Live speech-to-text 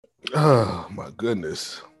Oh my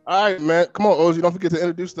goodness. All right, man. Come on, Oz. You don't forget to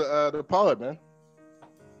introduce the pod, man.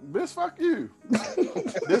 Bitch, fuck you.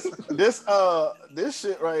 This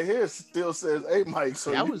shit right here still says hey Mike.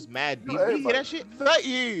 So that you, was mad beef. hey, You hear that shit? Fuck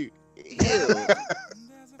you. Ew.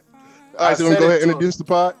 All right, so we're going to go ahead and introduce the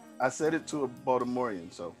pod. I said it to a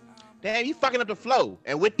Baltimorean, so. Damn, you fucking up the flow.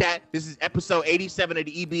 And with that, this is episode 87 of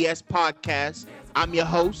the EBS podcast. I'm your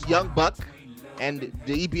host, Young Buck, and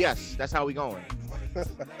the EBS. That's how we going.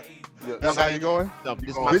 That's how you going? No, this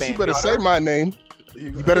is my Bitch, you better band. say my name.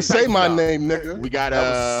 You better say my name, nigga. We got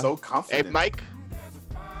so confident. hey Mike.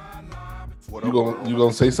 You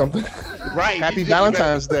gonna say something? Right. Happy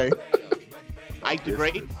Valentine's Day. Ike the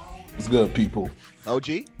Great. It's good, people. OG.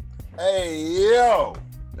 Hey yo.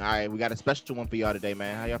 All right, we got a special one for y'all today,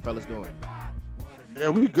 man. How y'all fellas doing? Yeah,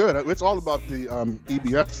 we good. It's all about the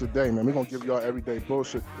EBS today, man. We're going to give y'all everyday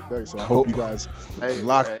bullshit today. So I hope you guys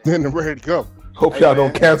locked in and ready to go. Hope y'all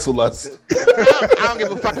don't cancel us. I don't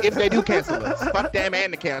give a fuck if they do cancel us. Fuck them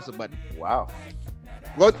and the cancel button. Wow.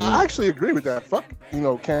 Well, I actually agree with that. Fuck,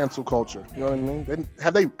 cancel culture. You know what I mean?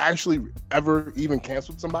 Have they actually ever even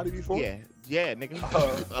canceled somebody before? Yeah, nigga.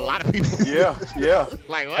 A lot of people. Yeah.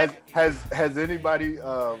 Like what? Has anybody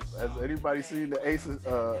seen the Ace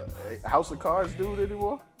House of Cards dude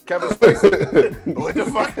anymore? Kevin Spacey. What the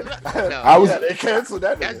fuck? No. They canceled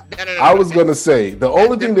that. No. I was gonna say the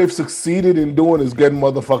only thing they've succeeded in doing is getting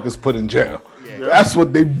motherfuckers put in jail. Yeah. That's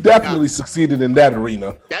what they definitely succeeded in that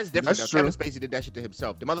arena. That's different. That's Kevin true. Spacey did that shit to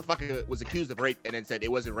himself. The motherfucker was accused of rape and then said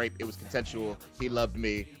it wasn't rape. It was consensual. He loved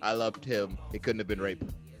me. I loved him. It couldn't have been rape.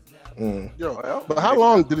 But how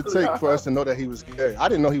long did it take for us to know that he was gay? I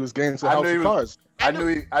didn't know he was gay until House of Cards. I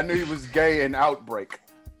knew he was gay in Outbreak.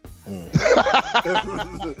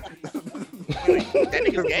 That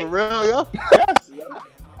nigga's gay. For real, yo?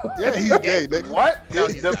 Yeah, he's gay, nigga. What? No,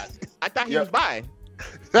 he's not. I thought he was bi.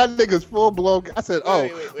 That nigga's full blown. I said,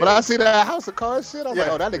 Wait. when I see that House of Cards shit, I'm like,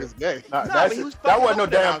 oh, that nigga's gay. Nah, but he was that fucking wasn't no up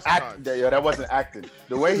in damn House of acting. Cards. Yeah, that wasn't acting.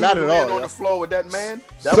 The way he Not was at laying all, on yeah. the floor with that man.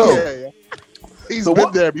 That So- was Yeah. He's So been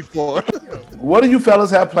what- there before. What do you fellas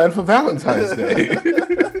have planned for Valentine's Day?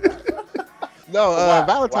 No, Wow,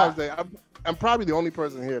 Valentine's wow. Day. I'm probably the only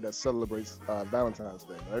person here that celebrates Valentine's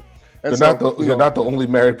Day, right? You're not the only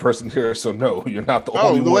married person here, so no, you're not the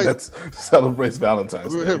only the one way- that celebrates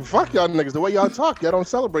Valentine's Day. Fuck y'all niggas. The way y'all talk, y'all don't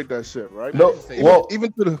celebrate that shit, right? No, Say well,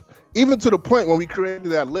 even to the point when we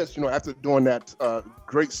created that list, after doing that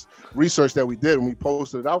great research that we did and we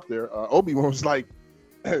posted it out there, Obi-Wan was like,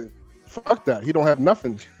 hey, fuck that. He don't have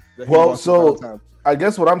nothing. that he Well, wants so- for Valentine's. I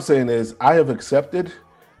guess what I'm saying is I have accepted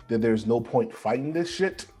that there's no point fighting this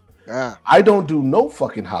shit. Ah, I don't do no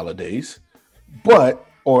fucking holidays,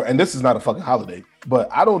 and this is not a fucking holiday, but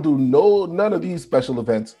I don't do none of these special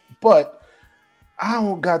events, but I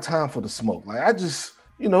don't got time for the smoke. Like I just,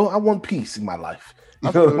 I want peace in my life.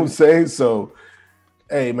 You know what I'm saying? So,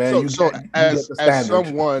 hey man, as the standard.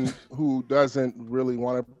 someone who doesn't really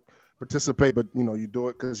want to participate, but you do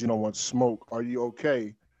it because you don't want smoke, are you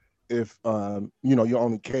okay if you're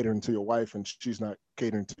only catering to your wife and she's not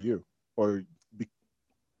catering to you, or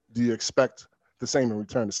do you expect the same in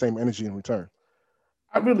return, the same energy in return?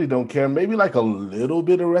 I really don't care. Maybe like a little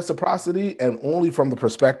bit of reciprocity, and only from the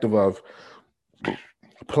perspective of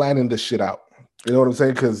planning this shit out. You know what I'm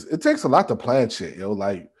saying? Because it takes a lot to plan shit, yo.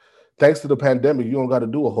 Like, thanks to the pandemic, you don't got to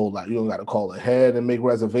do a whole lot. You don't got to call ahead and make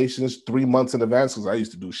reservations 3 months in advance. Because I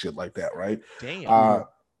used to do shit like that, right? Damn.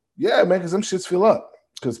 Yeah, man. Because them shits fill up.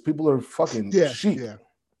 Because people are fucking sheep. Yeah.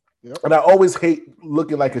 Yep. And I always hate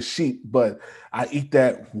looking like a sheep, but I eat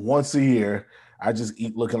that once a year. I just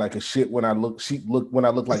eat looking like a shit when I look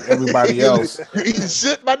like everybody else. You eating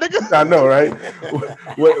shit, my nigga? I know, right?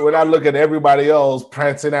 When I look at everybody else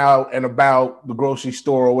prancing out and about the grocery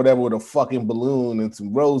store or whatever with a fucking balloon and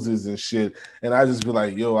some roses and shit, and I just be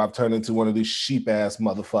like, yo, I've turned into one of these sheep ass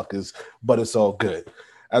motherfuckers, but it's all good.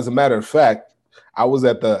 As a matter of fact, I was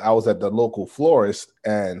at the local florist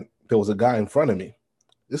and there was a guy in front of me.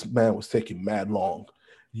 This man was taking mad long.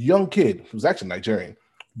 Young kid, he was actually Nigerian,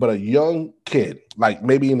 but a young kid, like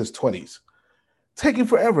maybe in his 20s, taking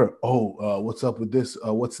forever. Oh, what's up with this?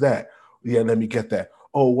 What's that? Yeah, let me get that.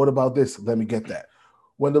 Oh, what about this? Let me get that.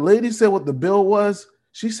 When the lady said what the bill was,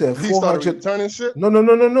 she said He started $400. returning shit?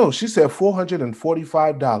 No. She said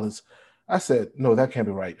 $445. I said, no, that can't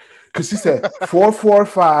be right. Because she said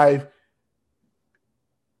 445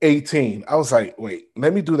 18. I was like, wait,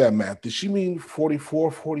 let me do that math. Did she mean 44,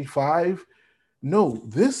 45? No,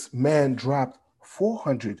 this man dropped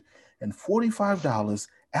 $445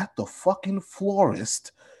 at the fucking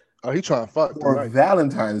florist Oh, he trying to fuck for tonight.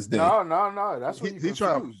 Valentine's Day. No. That's what He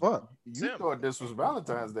trying to fuck. You thought this was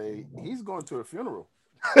Valentine's Day. He's going to a funeral.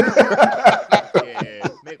 Yeah,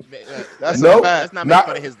 That's Nope. let's not make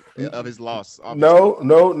fun of his loss. Obviously.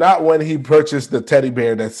 No, not when he purchased the teddy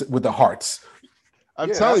bear that's with the hearts. I'm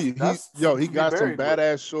Yeah, telling you, that's he something to be got some buried with.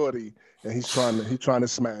 badass shorty, and he's trying to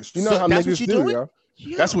smash. You know So how that's what niggas you do, doing? yo.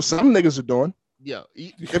 Yeah. That's what some niggas are doing. Yeah.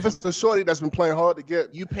 If it's the shorty that's been playing hard to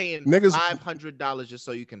get, You paying niggas. $500 just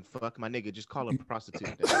so you can fuck my nigga? Just call a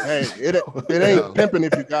prostitute. Then. Hey, it ain't pimping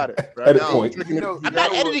if you got it. Right? Edit No, point. Tricking if you I'm got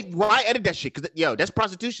not it. editing. Why edit that shit? Because that's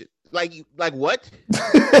prostitution. Like what?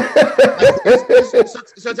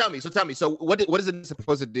 So tell me. So what is it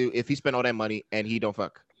supposed to do if he spent all that money and he don't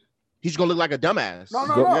fuck? He's gonna look like a dumbass. No.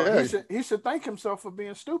 Yeah. He should thank himself for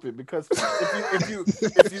being stupid because if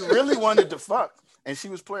you really wanted to fuck and she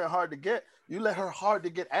was playing hard to get, you let her hard to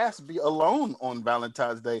get ass be alone on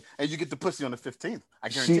Valentine's Day and you get the pussy on the 15th. I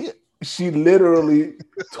guarantee it. She literally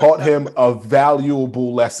taught him a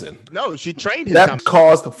valuable lesson. No, she trained his That dumbass.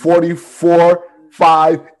 cost $44,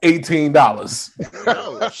 $5, $18.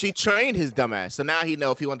 No, she trained his dumbass. So now he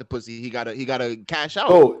know if he want the pussy, he gotta cash out.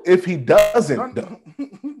 So if he doesn't,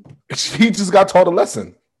 he just got taught a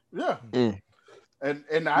lesson. Yeah.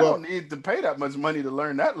 And I don't need to pay that much money to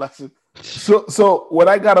learn that lesson. So when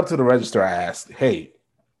I got up to the register, I asked, "Hey,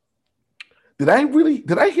 did I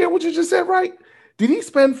hear what you just said right? Did he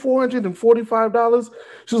spend $445?"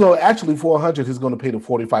 She was like, "Actually, $400. He's going to pay the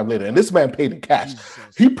 $45 later." And this man paid in cash.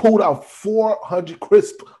 Jesus. He pulled out 400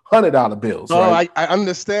 crisp $100 bills. Oh, right? I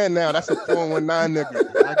understand now. That's a 419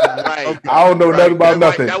 nigga. Right. Okay. I don't know nothing about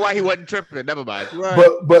nothing. That's why he wasn't tripping. Never mind.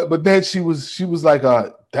 Right. But then she was like,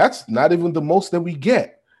 "That's not even the most that we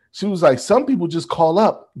get." She was like, "Some people just call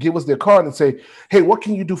up, give us their card, and say, 'Hey, what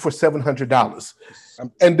can you do for $700?'"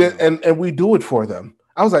 And then and we do it for them.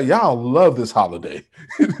 I was like, "Y'all love this holiday.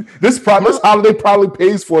 This holiday probably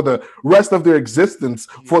pays for the rest of their existence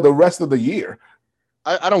for the rest of the year."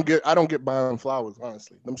 I don't get buying flowers,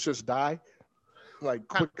 honestly. Them shits die like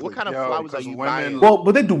quickly. What kind of flowers are you buying? Well,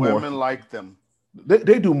 but they do more. Women like them.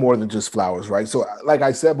 They do more than just flowers, right? So, like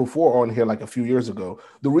I said before on here, like a few years ago,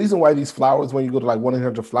 the reason why these flowers, when you go to like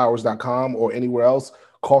 1-800flowers.com or anywhere else,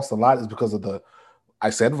 cost a lot is because of I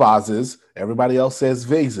said vases. Everybody else says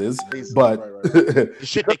vases, but right. The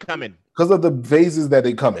shit they come in. because of the vases that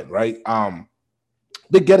they come in, right?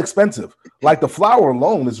 They get expensive. Like the flower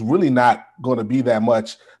alone is really not going to be that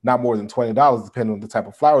much, not more than $20, depending on the type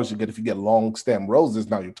of flowers you get. If you get long stem roses,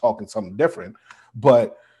 now you're talking something different,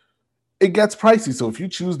 but it gets pricey. So if you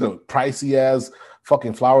choose the pricey as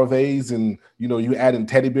fucking flower vase and you add in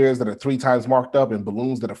teddy bears that are 3 times marked up and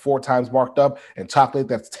balloons that are 4 times marked up and chocolate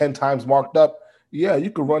that's 10 times marked up, yeah,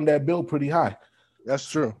 you could run that bill pretty high. That's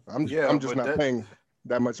true. I'm just not paying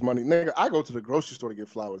that much money. Nigga, I go to the grocery store to get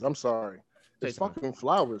flowers. I'm sorry. It's fucking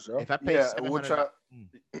flowers, yo. If I pay $700,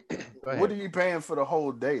 what are you paying for the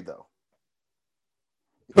whole day though?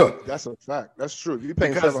 That's a fact. That's true. You're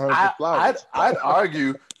paying Because $700 for flowers. I'd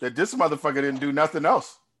argue that this motherfucker didn't do nothing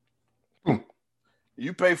else.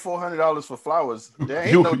 You pay $400 for flowers. There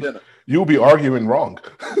ain't no dinner. You'll be arguing wrong.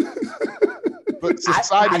 But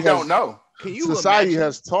society don't know. Society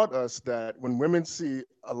has taught us that when women see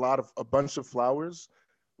a bunch of flowers,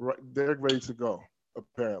 they're ready to go.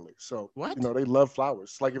 Apparently, so what? They love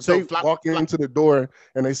flowers. Like if they walk into the door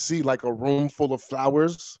and they see like a room full of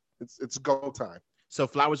flowers, it's go time. So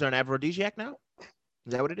flowers are an aphrodisiac now?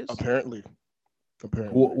 Is that what it is? Apparently.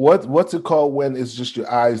 What's it called when it's just your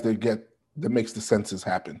eyes that makes the senses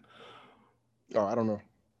happen? Oh, I don't know.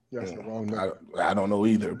 Yes, the wrong number. I don't know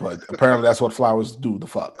either, but apparently that's what flowers do. The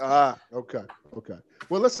fuck. Okay.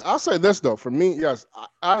 Well, I'll say this though. For me, yes,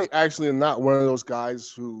 I actually am not one of those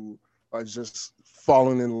guys who are just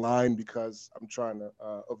falling in line because I'm trying to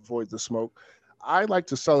avoid the smoke. I like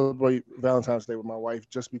to celebrate Valentine's Day with my wife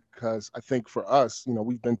just because I think for us,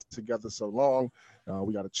 we've been together so long.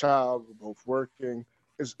 We got a child. We're both working.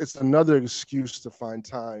 It's another excuse to find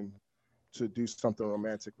time to do something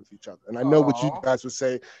romantic with each other. And I know what you guys would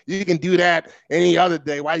say, you can do that any other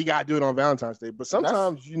day. Why you got to do it on Valentine's Day? But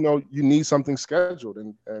sometimes, you need something scheduled.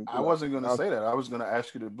 And I wasn't going to say that. I was going to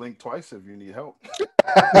ask you to blink twice if you need help.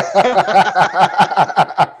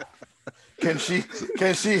 Can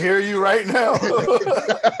she hear you right now?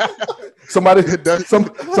 Somebody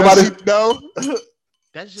no.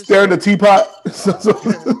 That's just staring the teapot.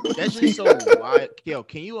 That's just so wild. Yo,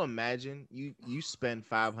 can you imagine you spend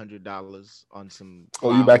 $500 on some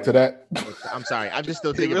flowers? Oh, you back to that? I'm sorry. I'm just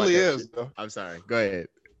still thinking it really about that is. shit. I'm sorry. Go ahead.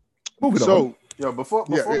 Moving on. Yo,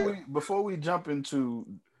 before we jump into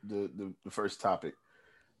the first topic,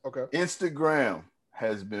 okay. Instagram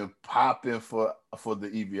has been popping for the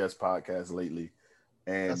EBS podcast lately,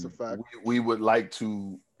 and that's a fact. We would like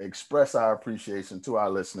to express our appreciation to our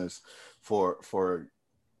listeners for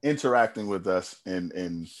interacting with us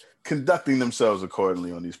and conducting themselves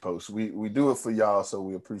accordingly on these posts. We do it for y'all, so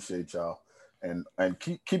we appreciate y'all and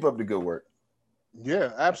keep up the good work.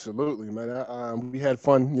 Yeah, absolutely, man. We had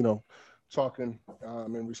fun, talking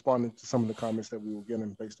and responding to some of the comments that we were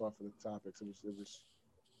getting based off of the topics. It was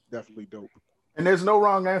definitely dope. And there's no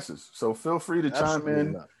wrong answers, so feel free to chime Absolutely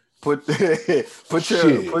in. not. Put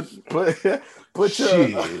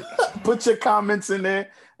your comments in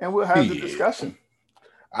there, and we'll have the discussion.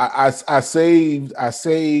 I saved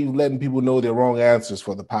letting people know their wrong answers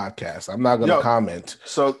for the podcast. I'm not gonna comment.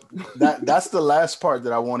 So that's the last part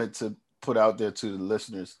that I wanted to put out there to the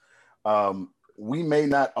listeners. We may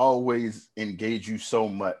not always engage you so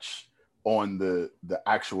much on the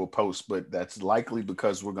actual post, but that's likely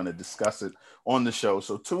because we're going to discuss it on the show.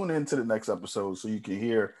 So tune into the next episode so you can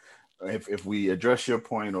hear if we address your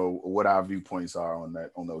point or what our viewpoints are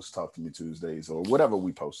on those Talk to Me Tuesdays or whatever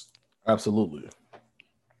we post. Absolutely.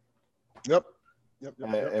 Yep.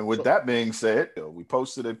 And with that being said, we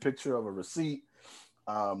posted a picture of a receipt.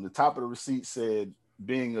 The top of the receipt said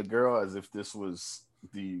being a girl, as if this was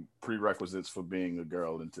the prerequisites for being a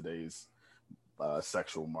girl in today's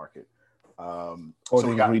sexual market. Or so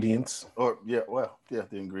the ingredients. The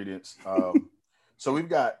ingredients. So we've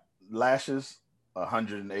got lashes,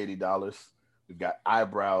 $180. We've got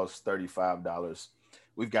eyebrows, $35.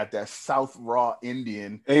 We've got that South Raw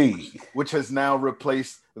Indian, which has now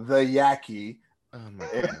replaced the Yaki. Oh my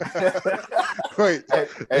God. Wait,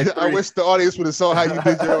 I wish the audience would have saw how you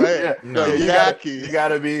did your hair. You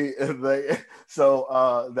gotta be that's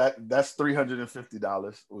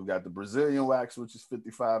 $350. We've got the Brazilian wax, which is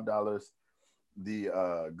 $55.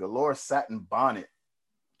 The Galore satin bonnet,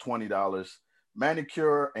 $20.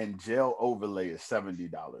 Manicure and gel overlay is $70.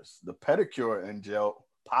 The pedicure and gel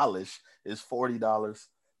polish is $40.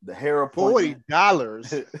 The hair appointment,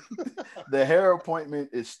 $40. The hair appointment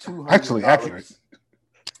is $200. Actually accurate.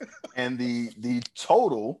 And the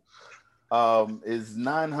total is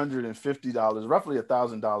 $950, roughly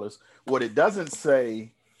 $1,000. What it doesn't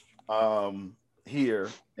say here,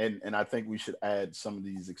 and I think we should add some of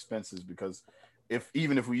these expenses, because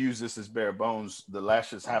even if we use this as bare bones, the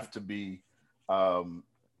lashes have to be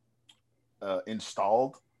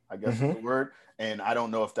installed, I guess is the word, and I don't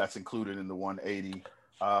know if that's included in the 180.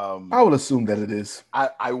 I would assume that it is.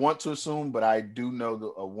 I want to assume, but I do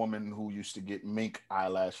know a woman who used to get mink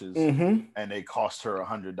eyelashes, and they cost her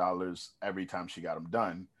 $100 every time she got them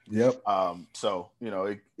done. Yep. So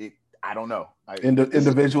I don't know.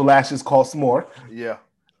 Individual lashes cost more. Yeah.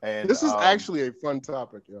 And this is actually a fun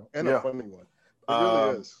topic, and a funny one. It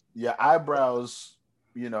really is. Yeah, eyebrows.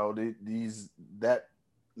 That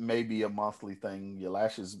may be a monthly thing. Your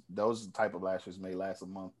lashes, those type of lashes may last a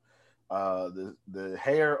month. The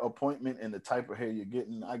hair appointment and the type of hair you're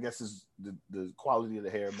getting, I guess, is the quality of the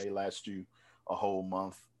hair may last you a whole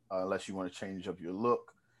month, unless you want to change up your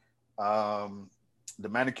look. The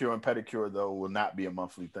manicure and pedicure, though, will not be a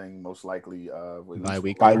monthly thing, most likely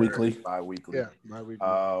bi-weekly. Yeah, bi-weekly.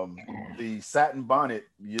 The satin bonnet,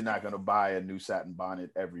 you're not going to buy a new satin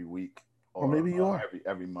bonnet every week. Or maybe you are.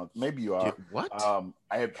 Every month. Maybe you are. What?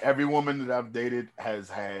 Every woman that I've dated has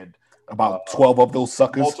had about 12 of those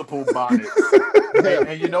suckers. Multiple bonnets.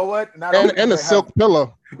 and you know what? And a silk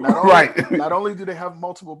pillow. Not only do they have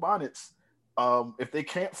multiple bonnets, if they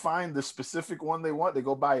can't find the specific one they want, they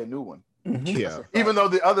go buy a new one. Yeah. Even though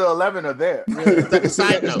the other 11 are there.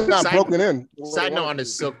 Side note, broken in. Side note on the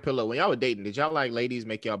silk pillow. When y'all were dating, did y'all ladies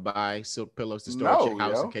make y'all buy silk pillows to store at your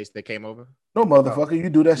house in case they came over? No, motherfucker, you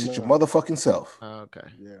do that shit your motherfucking self. Okay.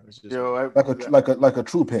 Yeah. Like a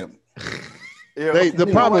true pimp. The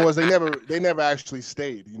problem was they never actually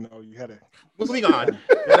stayed. You had to. Moving on.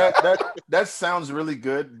 That sounds really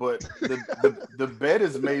good, but the bed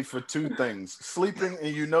is made for two things: sleeping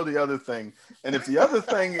and the other thing. And if the other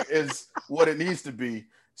thing is what it needs to be,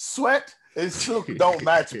 sweat and silk don't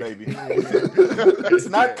match, baby. It's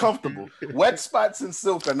not comfortable. Wet spots and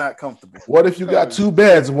silk are not comfortable. What if you got two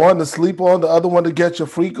beds, one to sleep on, the other one to get your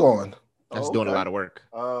freak on? That's doing a lot of work.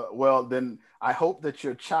 Well, then I hope that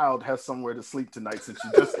your child has somewhere to sleep tonight, since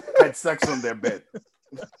you just had sex on their bed.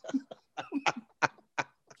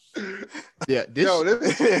 Yeah,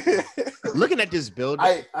 looking at this building,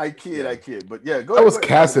 I kid, but yeah, go. That was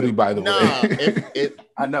Cassidy, by the way.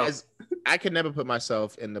 I know. I could never put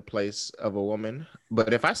myself in the place of a woman,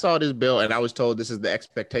 but if I saw this bill and I was told this is the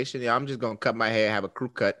expectation, I'm just gonna cut my hair, have a crew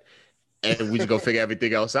cut, and we just go figure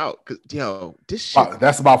everything else out. Cause this shit.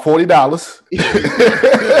 That's about $40.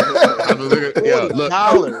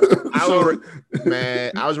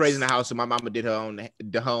 I was raised in the house, so my mama did her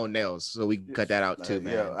own nails, so we cut that out too,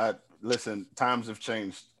 man. Listen, times have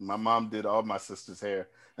changed. My mom did all my sister's hair.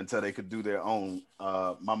 until they could do their own.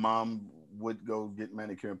 My mom would go get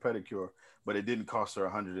manicure and pedicure, but it didn't cost her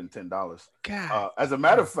 $110. As a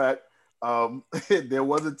matter of fact, there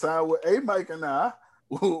was a time where Mike and I,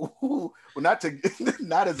 well, not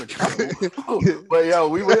as a couple, but yo,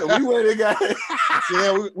 we went and got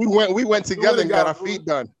we went together and got our feet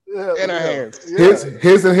done and our hands. His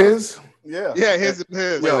and his. Yeah, his and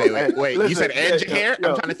his. Wait. Listen, You said edge your hair?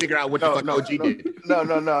 I'm trying to figure out what the fuck OG did. No,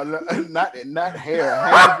 not hair,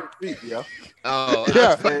 hands and feet, yo. Oh,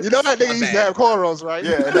 yeah. You know that nigga used to have cornrows, right?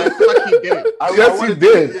 Yeah, that fuck he did. Yes, he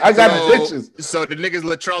did. I got the pictures. So the niggas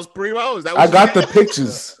Latrell's Primo? Is that I got the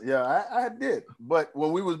pictures. Yeah, I did. But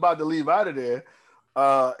when we was about to leave out of there,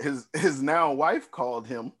 his now wife called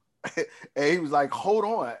him, and he was like, "Hold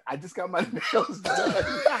on, I just got my nails done."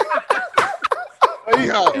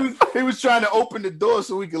 He was trying to open the door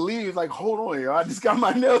so we could leave. He's like, "Hold on, yo, I just got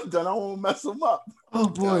my nails done. I won't mess them up." Oh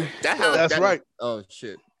boy, that's right. Oh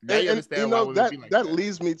shit. And you know that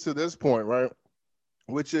leads me to this point, right?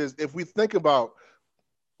 Which is, if we think about,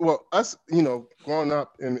 well, us, growing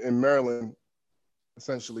up in Maryland,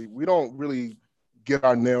 essentially, we don't really get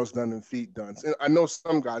our nails done and feet done. And I know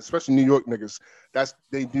some guys, especially New York niggas,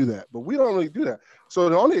 they do that, but we don't really do that. So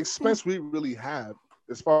the only expense we really have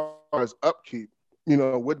as far as upkeep,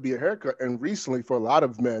 would be a haircut. And recently, for a lot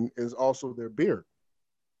of men, is also their beard.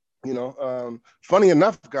 Funny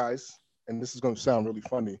enough, guys, and this is going to sound really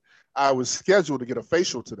funny, I was scheduled to get a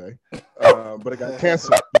facial today, but it got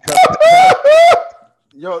canceled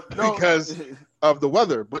because of the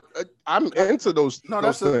weather. But I'm into those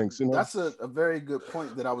things. That's a very good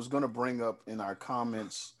point that I was going to bring up in our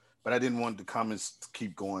comments, but I didn't want the comments to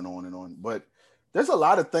keep going on and on. But there's a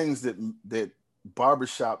lot of things that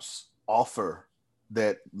barbershops offer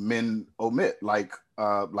that men omit, like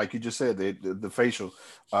you just said, the facial.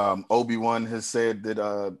 Obi-Wan has said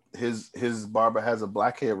that his barber has a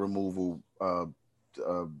black hair removal.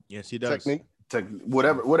 Yes, he does. Technique.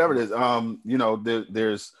 Whatever it is.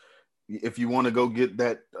 There's if you want to go get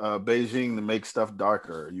that Beijing to make stuff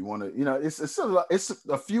darker, you want to, it's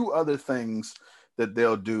a few other things that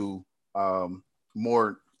they'll do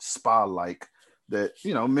more spa-like that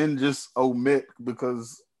men just omit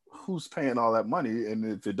because who's paying all that money, and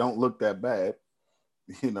if it don't look that bad,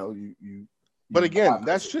 you. But again,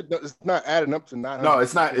 that shit is not adding up to $900. No,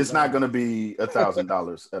 it's not. It's not going to be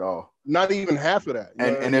 $1,000 at all. Not even half of that.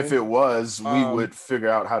 And if it was, we would figure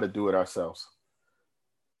out how to do it ourselves.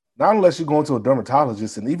 Not unless you're going to a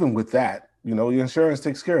dermatologist, and even with that, your insurance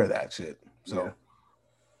takes care of that shit. So. Yeah.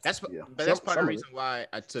 That's part of the reason why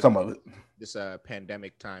I took some of it this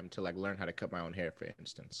pandemic time to learn how to cut my own hair, for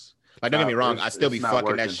instance. Don't get me wrong, I still be fucking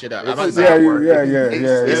working. That shit up. Yeah.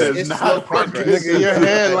 It's slow progress. Your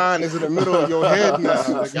hairline is in the middle of your head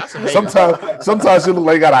now. Sometimes you look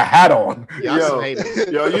like you got a hat on.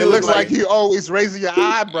 It looks like you always raising your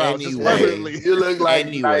eyebrows. Anyway, you look like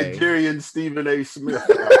Nigerian Stephen A. Smith.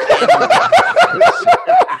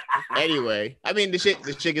 Anyway, I mean the shit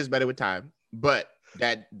gets better with time, but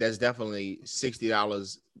that's definitely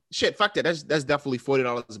 $60. Shit, fuck that. That's definitely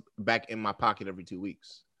 $40 back in my pocket every 2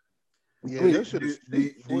 weeks. Yeah,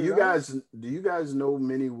 do you guys know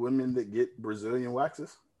many women that get Brazilian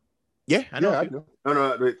waxes? Yeah, I know. Yeah, I do.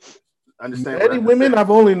 No, understand. Many women?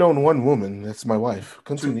 I've only known one woman. That's my wife.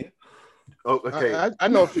 Continue. Oh, okay. I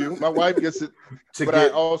know a few. My wife gets it, but get I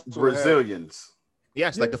also Brazilians.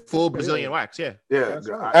 Yes, like the full Brazilian wax. Yeah. Yeah.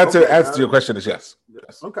 Right. Answer your question is yes.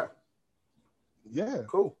 Okay. Yeah.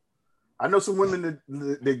 Cool. I know some women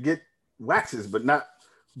that get waxes, but not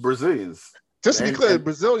Brazilians. Just to be clear,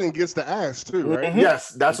 Brazilian gets the ass too, right? Mm-hmm. Yes,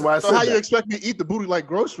 that's why I said how you expect me to eat the booty like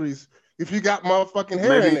groceries if you got motherfucking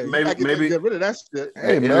hair in it? Maybe get rid of that shit.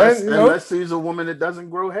 Hey man, unless she's a woman that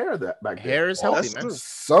doesn't grow hair back then. Hair is healthy, man.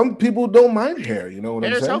 Some people don't mind hair. You know what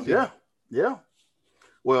I'm saying? Healthy. Yeah.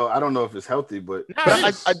 Well, I don't know if it's healthy, but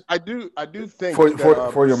I do think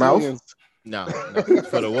for your mouth. No,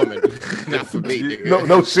 for the woman, not for me. Nigga.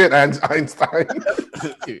 No shit, Einstein.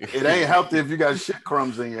 It ain't healthy if you got shit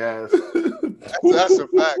crumbs in your ass. That's a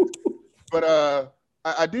fact. But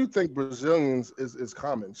I do think Brazilians is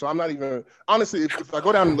common. So I'm not even honestly. If I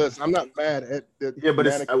go down the list, I'm not mad at yeah. But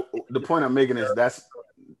the point I'm making is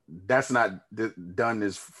that's not done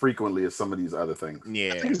as frequently as some of these other things.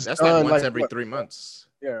 Yeah, that's like once every 3 months.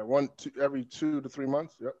 Yeah, every 2 to 3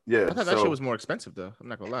 months. Yep. Yeah. I thought that shit was more expensive though. I'm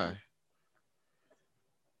not gonna lie.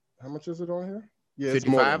 How much is it on here? Yeah,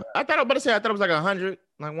 55. I thought it was like 100,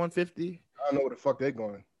 like 150. I don't know where the fuck they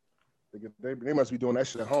going. They must be doing that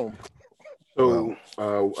shit at home. So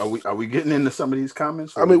are we getting into some of these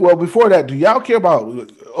comments? I mean, well, before that, do y'all care about?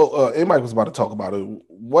 Mike was about to talk about it.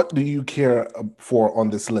 What do you care for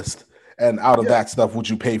on this list And out of that stuff, would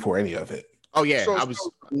you pay for any of it? Oh yeah, So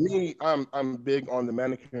for me, I'm big on the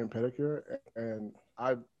manicure and pedicure, and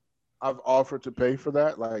I've offered to pay for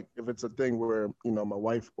that. Like if it's a thing where my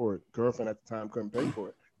wife or girlfriend at the time couldn't pay for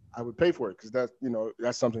it, I would pay for it because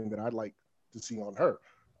that's something that I'd like to see on her.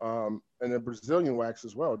 And then Brazilian wax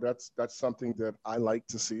as well. That's something that I like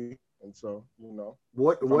to see. And so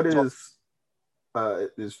what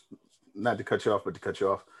is not to cut you off, but to cut you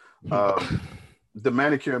off. The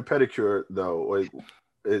manicure and pedicure though,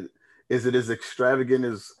 is it as extravagant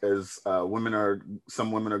as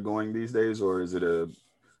some women are going these days, or is it a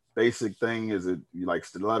basic thing? Is it you like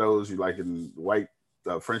stilettos? You like in white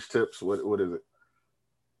French tips? What is it?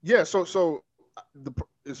 Yeah. So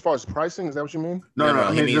as far as pricing, is that what you mean? No,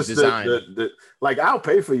 I mean just design. Like I'll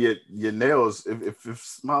pay for your nails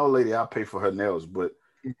if my old lady, I'll pay for her nails, but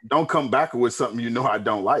don't come back with something I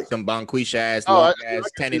don't like. Some bonquiche ass, long ass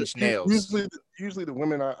 10-inch nails. Usually the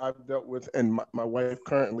women I've dealt with and my wife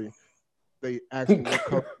currently, they ask me what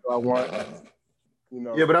color I want.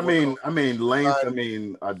 Yeah, but I mean length. I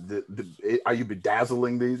mean, are you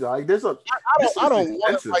bedazzling these? Like, I don't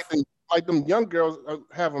want it like them young girls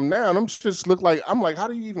have them now. And them just look like, I'm like, how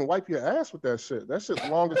do you even wipe your ass with that shit? That shit's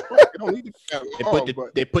long as fuck. It don't need to be that long.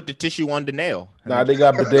 They put the tissue on the nail. Nah, they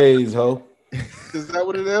got bidets, ho. Is that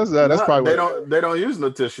what it is? That's probably they don't use no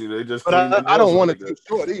tissue. They just. But I don't want it too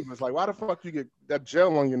short either. It's like, why the fuck you get that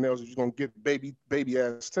gel on your nails if you're gonna get baby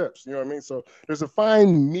ass tips? You know what I mean? So there's a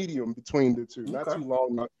fine medium between the two. Not too long,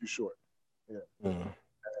 not too short. Yeah.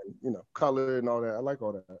 And, color and all that. I like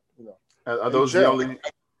all that. Are those the only?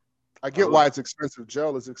 I get why it's expensive.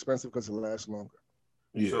 Gel is expensive because it lasts longer.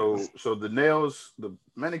 Yeah. So the nails, the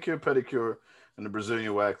manicure, pedicure, and the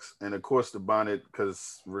Brazilian wax, and of course the bonnet,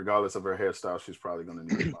 because regardless of her hairstyle, she's probably going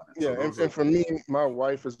to need a bonnet. Yeah, and for me, my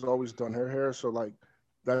wife has always done her hair, so like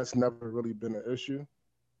that's never really been an issue.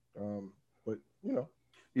 But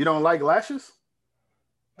you don't like lashes?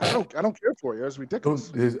 I don't care for it. It's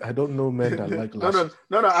ridiculous. I don't know men that like lashes.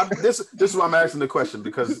 No. This is why I'm asking the question,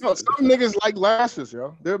 because some niggas like lashes,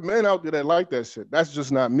 yo. There are men out there that like that shit. That's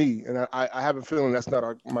just not me, and I have a feeling that's not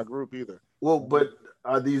my group either. Well, but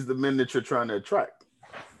are these the men that you're trying to attract?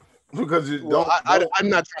 Because I'm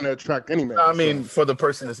not trying to attract any man. I mean, for the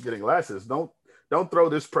person that's getting lashes, don't throw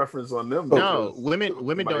this preference on them. No, women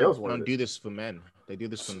don't do this for men. They do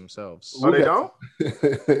this for themselves. Oh, they don't?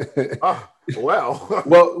 Oh, well.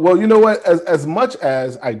 well, you know what? As much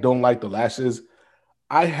as I don't like the lashes,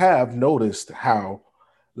 I have noticed how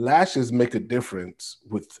lashes make a difference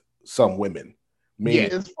with some women.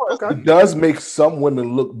 It does make some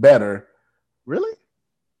women look better. Really?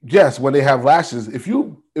 Yes, when they have lashes.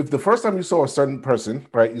 If the first time you saw a certain person,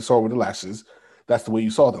 right, you saw her with the lashes, that's the way you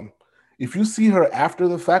saw them. If you see her after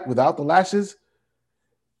the fact without the lashes,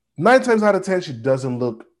 9 times out of 10, she doesn't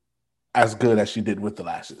look as good as she did with the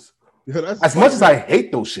lashes. Yeah, as much as I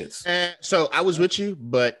hate those shits. So I was with you,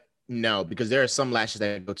 but no, because there are some lashes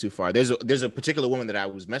that go too far. There's a particular woman that I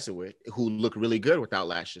was messing with who looked really good without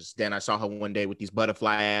lashes. Then I saw her one day with these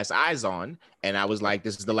butterfly ass eyes on, and I was like,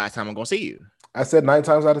 this is the last time I'm going to see you. I said 9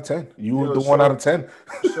 times out of 10. You were the 1 out of 10.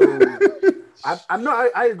 So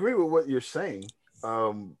I agree with what you're saying.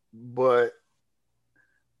 But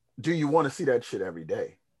do you want to see that shit every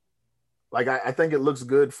day? Like, I think it looks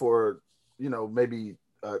good for, maybe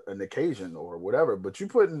an occasion or whatever, but if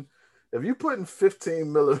you putting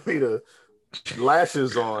 15 millimeter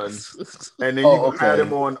lashes on and then you add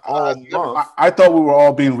them on all month. I thought we were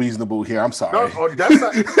all being reasonable here. I'm sorry. No, that's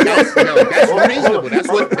not. That's reasonable.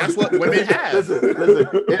 That's what women have. Listen.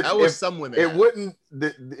 That was some women.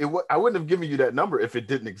 I wouldn't have given you that number if it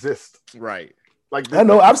didn't exist. Right. Like I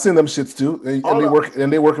know I've seen them shits too,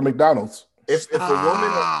 and they work at McDonald's. If a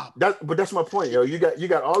woman, but that's my point, yo. You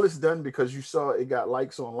got all this done because you saw it got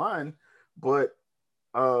likes online, but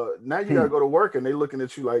now you gotta go to work and they looking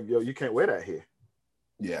at you like, yo, you can't wear that here.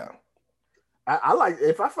 Yeah. I like,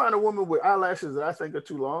 if I find a woman with eyelashes that I think are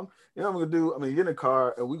too long, what I'm gonna do? Get in a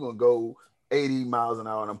car and we're gonna go 80 miles an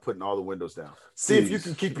hour and I'm putting all the windows down. See if you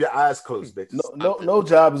can keep your eyes closed, bitch. No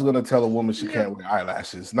job is gonna tell a woman she can't wear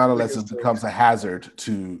eyelashes, not unless it becomes a hazard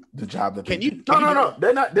to the job that No.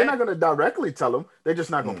 They're not gonna directly tell them. They're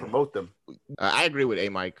just not gonna promote them. I agree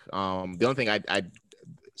with Mike. The only thing I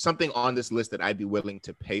something on this list that I'd be willing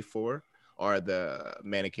to pay for are the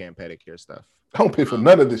manicure and pedicure stuff. I don't pay for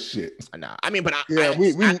none of this shit. Nah, I mean, but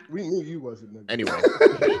we knew you wasn't. Anyway,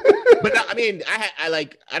 but I mean,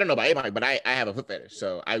 I don't know about Mike, but I have a foot fetish,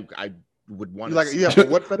 so I would want. You have a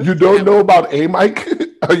what fetish? You don't know about Mike?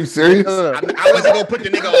 Are you serious? I wasn't gonna put the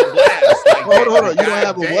nigga on blast. Like, hold on. You don't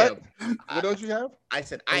have a what? What don't you have? I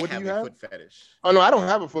said Or I what do have you a have? foot fetish. Oh no, I don't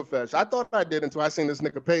have a foot fetish. I thought I did until I seen this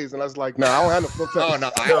nigga Pays, and I was like, no, I don't have no foot fetish. Oh no,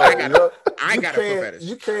 No, I got a foot fetish.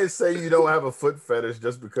 You can't say you don't have a foot fetish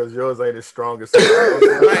just because yours ain't as strong as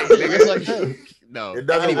Right, Yes, I nigga. can. No, It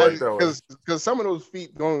doesn't anyway, work that way. Because some of those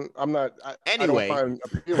feet don't. I'm not. I don't Anyway. find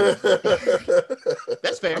appealing.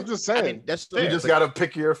 That's fair. I'm just saying. I mean, that's fair. You just gotta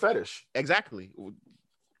pick your fetish. Exactly.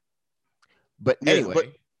 But Yeah, anyway, but-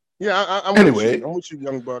 Yeah, I'm Anyway. with you. I'm with you,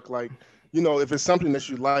 young buck. Like, if it's something that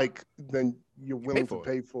you like, then you're willing to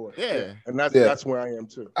pay for it. Yeah. And that's Yeah. that's where I am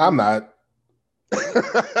too. I'm not.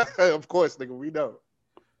 Of course, nigga, we know.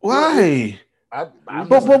 Why? I'm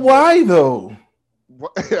But why though?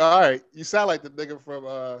 All right, you sound like the nigga from.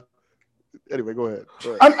 Anyway, go ahead.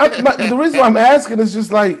 The reason why I'm asking is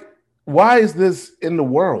just like, why is this in the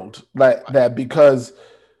world like that? Because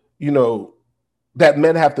that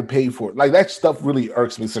men have to pay for it. Like that stuff really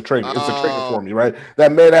irks me. It's a trigger. It's a trigger for me, right?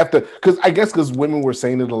 That men have to, because women were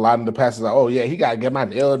saying it a lot in the past. Like, oh yeah, he gotta get my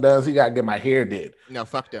nail done. He gotta get my hair did. No,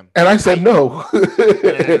 fuck them. And I said no.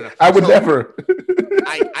 I would never.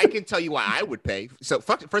 I can tell you why I would pay. So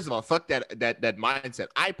first of all, fuck that mindset.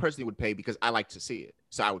 I personally would pay because I like to see it.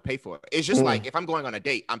 So I would pay for it. It's just like if I'm going on a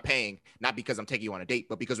date, I'm paying not because I'm taking you on a date,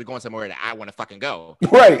 but because we're going somewhere that I want to fucking go.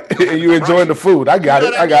 Right. And you enjoying the food. I got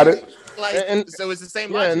it. I got it. Like, so it's the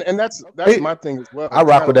same. Yeah, and that's my thing as well. I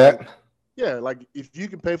rock with that. Yeah, like if you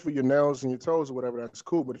can pay for your nails and your toes or whatever, that's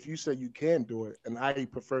cool. But if you say you can do it, and I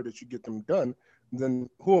prefer that you get them done, then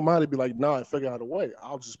who am I to be like, nah, I figure out a way.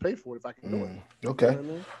 I'll just pay for it if I can do it. Okay. You know what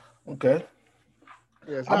I mean? Okay.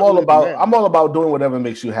 Yeah, I'm all about doing whatever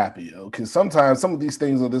makes you happy, because sometimes some of these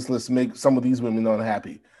things on this list make some of these women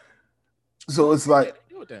unhappy. So it's like,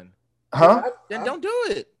 do it then. Huh? Then don't do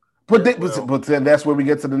it. But then that's where we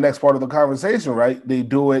get to the next part of the conversation, right? They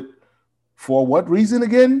do it for what reason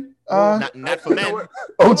again? Not for men.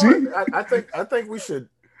 OG. I think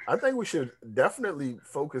we should definitely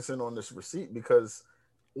focus in on this receipt, because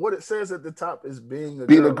what it says at the top is being a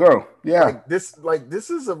girl. Yeah. Like this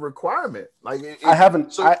is a requirement. Like I have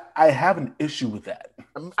an issue with that.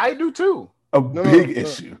 I do too. A big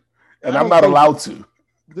issue. And I'm not allowed to.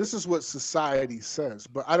 This is what society says,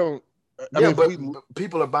 but I don't. But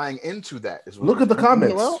people are buying into that as well. Look at the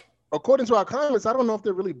comments. Well, according to our comments, I don't know if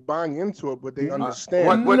they're really buying into it, but they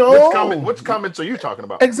understand. Which comments are you talking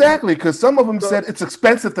about? Exactly, because some of them said it's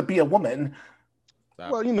expensive to be a woman.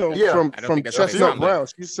 Well, from Chestnut Brown,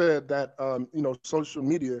 she said that social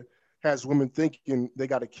media has women thinking they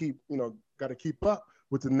got to keep up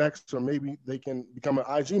with the next, or maybe they can become an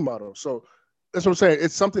IG model. So that's what I'm saying.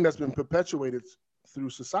 It's something that's been perpetuated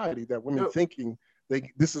through society, that women thinking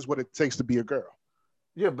this is what it takes to be a girl.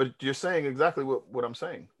 Yeah, but you're saying exactly what I'm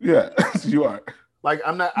saying. Yeah, you are. Like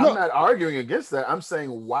I'm not arguing against that. I'm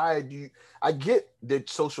saying, I get that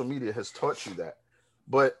social media has taught you that,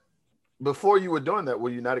 but before you were doing that,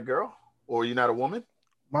 were you not a girl, or were you not a woman?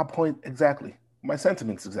 My point exactly. My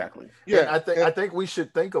sentiments exactly. Yeah, I think we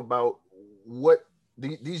should think about what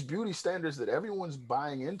these beauty standards that everyone's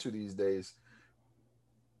buying into these days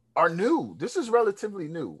are new. This is relatively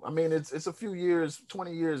new. I mean, it's a few years,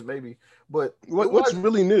 20 years maybe, but what's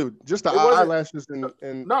really new? Just the eyelashes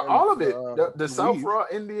and not all of it. The South Raw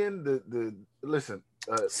Indian, the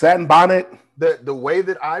satin bonnet, the way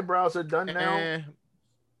that eyebrows are done now.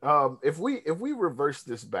 If we reverse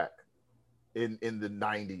this back in the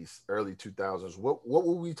 90s, early 2000s, what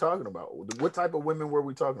were we talking about? What type of women were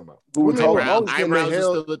we talking about? Eyebrows is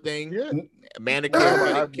still a thing. Yeah. Manicure.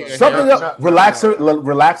 Something else.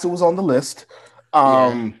 Relaxer was on the list.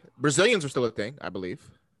 Brazilians are still a thing, I believe.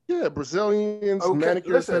 Yeah, Brazilians,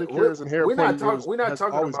 manicures, pedicures, and hair. We're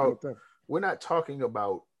not talking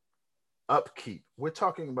about upkeep. We're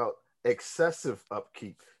talking about excessive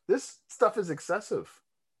upkeep. This stuff is excessive.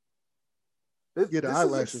 The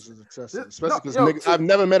eyelashes is excessive, especially because I've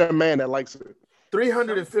never met a man that likes it.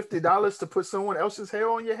 $350 to put someone else's hair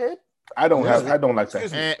on your head? I don't like that.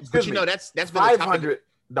 But that's been $500.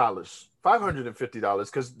 $550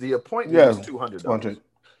 because the appointment is $200.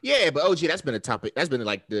 Yeah, but OG, that's been a topic. That's been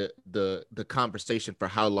like the conversation for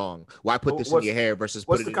how long? Why put this in your hair versus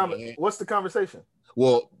put it in your hair? What's the conversation?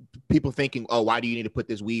 Well, people thinking, oh, why do you need to put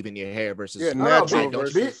this weave in your hair versus natural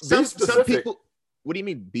versus some people. What do you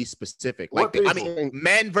mean be specific? Like, I mean,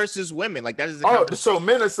 men versus women. Like that is. So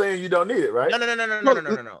men are saying you don't need it, right?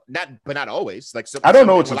 No. Not always. Like, I don't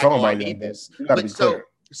know what you're talking about. I need this.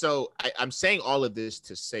 So I'm saying all of this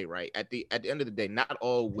to say, right? At the end of the day, not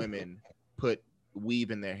all women put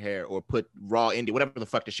weave in their hair or put raw Indian, whatever the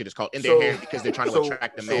fuck this shit is called, in their hair because they're trying to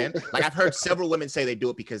attract a man. Like I've heard several women say they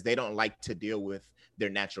do it because they don't like to deal with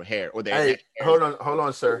their natural hair or their. Hold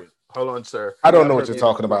on, sir. Hold on, sir. I don't know what you're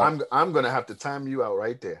talking about. I'm gonna have to time you out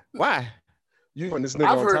right there. Why? You putting this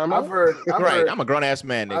nigga on timeout? I've heard. Right, I'm a grown ass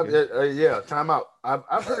man, nigga. Yeah, time out. I've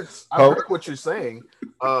heard what you're saying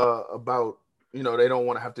about they don't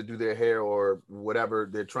want to have to do their hair or whatever.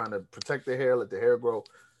 They're trying to protect their hair, let their hair grow.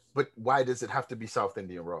 But why does it have to be South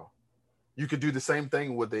Indian raw? You could do the same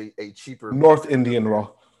thing with a cheaper North Indian raw.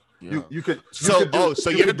 Yeah. You could. So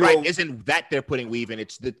your gripe isn't that they're putting weave in;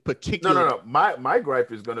 it's the particular. No. My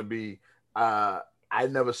gripe is going to be I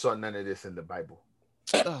never saw none of this in the Bible.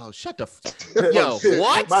 Oh, shut the yo!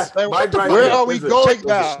 What? Where are we going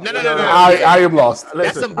now? No. I am lost.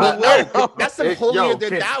 That's some holier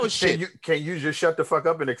than thou shit. Can you just shut the fuck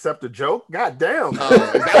up and accept a joke? God damn! Is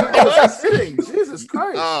that what was sitting? Jesus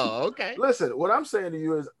Christ! Oh, okay. Listen, what I'm saying to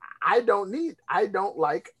you is, I'm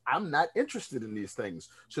not interested in these things.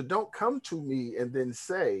 So don't come to me and then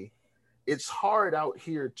say it's hard out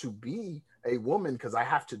here to be a woman because I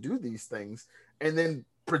have to do these things, and then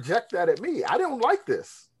project that at me. I don't like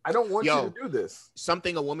this. I don't want you to do this.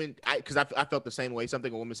 Something a woman, because I felt the same way.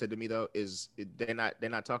 Something a woman said to me though is they're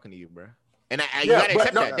not talking to you, bro. And you gotta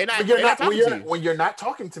accept that. They're not talking to you. When you're not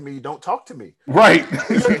talking to me, don't talk to me. Right.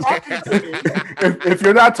 If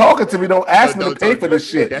you're not talking to me, don't ask me to pay for this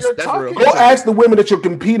shit. That's real. Go ask the women that you're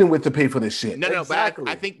competing with to pay for this shit. No, exactly.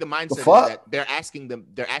 But I think the mindset is that they're asking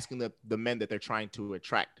the men that they're trying to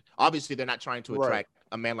attract. Obviously, they're not trying to attract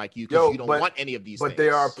a man like you because you don't want any of these things. But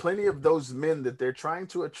there are plenty of those men that they're trying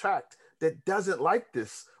to attract that doesn't like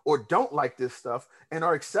this or don't like this stuff and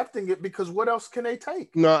are accepting it because what else can they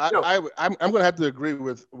take? No, I'm going to have to agree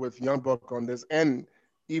with Young Buck on this, and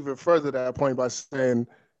even further that point by saying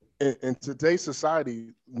in today's society,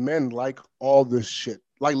 men like all this shit.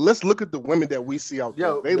 Like, let's look at the women that we see out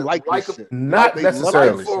there. They like this shit. Not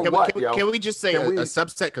necessarily. Can we just say a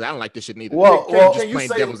subset? Because I don't like this shit neither. Well, just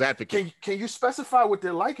playing devil's advocate. Can you specify what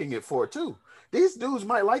they're liking it for too? These dudes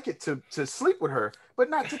might like it to sleep with her,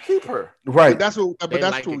 but not to keep her. Right. But that's what we're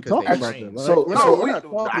talking about. Right? So we're not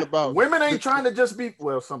talking about women ain't trying to just be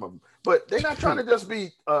some of them, but they're not trying to just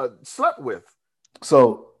be slept with.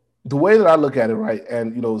 So the way that I look at it, right,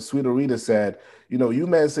 and Sweet Rita said, you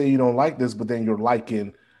men say you don't like this, but then you're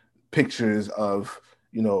liking pictures of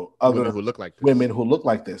other women who look like this. Women who look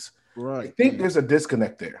like this. Right. I think there's a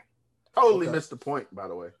disconnect there. Totally missed the point, by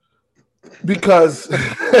the way. Because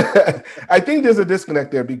I think there's a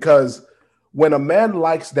disconnect there because when a man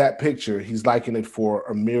likes that picture, he's liking it for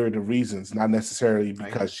a myriad of reasons, not necessarily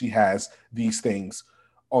because she has these things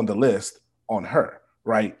on the list on her,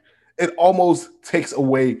 right? It almost takes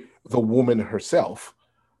away the woman herself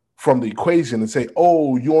from the equation and say,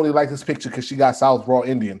 oh, you only like this picture because she got South Raw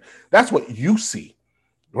Indian. That's what you see,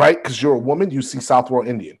 right? Because you're a woman, you see South Raw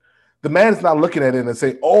Indian. The man's not looking at it and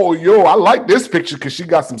say, "Oh, I like this picture because she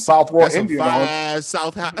got some South Raw Indian on."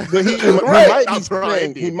 But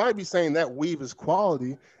he might be saying that weave is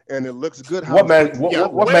quality and it looks good. What man? Tell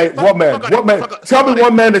me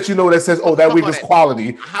one man that you know that says, "Oh, that weave is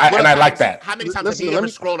quality," and I like that. How many times have you ever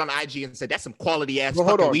scrolled on IG and said, "That's some quality ass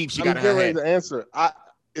fucking weave she got in her head"? The answer.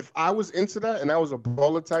 If I was into that and I was a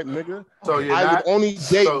baller type nigga, I would only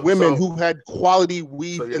date women who had quality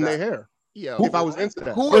weave in their hair. Yo, if I was into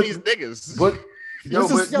that, who are these niggas? But this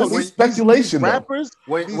is speculation. These rappers,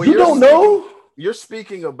 when you don't know. You're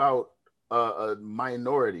speaking about a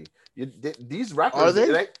minority. These rappers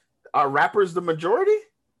are rappers the majority?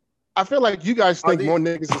 I feel like you guys think more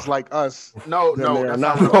niggas is like us. No,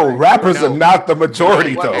 rappers are not the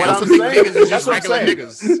majority though. What I'm saying is just regular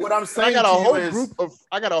niggas. What I'm saying, I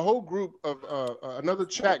got a whole group of another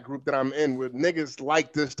chat group that I'm in with niggas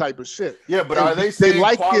like this type of shit. Yeah, but are they saying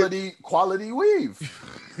like quality weave?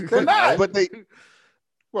 They're not. But they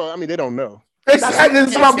don't know. That's my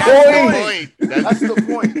point. That's the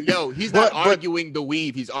point. Yo, he's not arguing the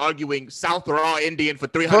weave. He's arguing South Raw Indian for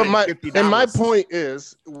 $350. And my point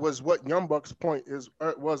was what Young Buck's point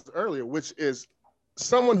was earlier, which is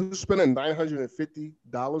someone who's spending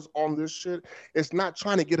 $950 on this shit is not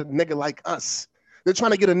trying to get a nigga like us. They're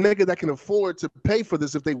trying to get a nigga that can afford to pay for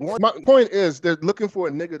this if they want. My point is they're looking for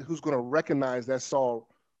a nigga who's going to recognize that South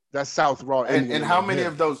Raw Indian. And how many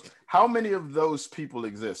of those people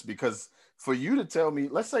exist? Because for you to tell me,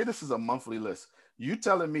 let's say this is a monthly list, you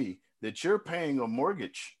telling me that you're paying a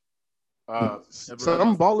mortgage.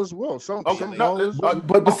 Some ballers will. So how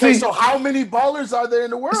many ballers are there in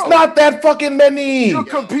the world? It's not that fucking many. You're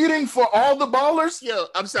competing for all the ballers? Yo,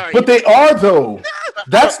 I'm sorry. But they are though.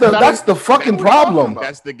 That's the fucking problem.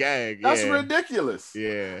 That's the gag. That's ridiculous.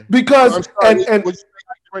 Yeah. Because and wait,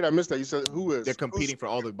 I missed that. You said who is? They're competing for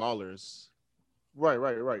all the ballers.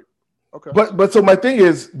 Right. Okay. But so my thing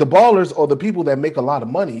is the ballers or the people that make a lot of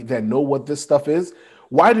money that know what this stuff is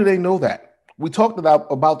Why do they know that? We talked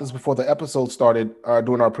about this before the episode started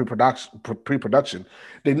during our pre-production.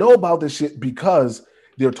 They know about this shit because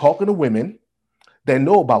they're talking to women that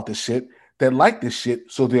know about this shit, that like this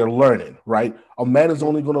shit, so they're learning, right? A man is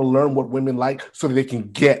only going to learn what women like so that they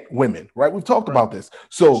can get women, right? We've talked about this.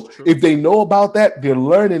 So if they know about that, they're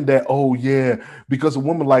learning that, oh yeah, because a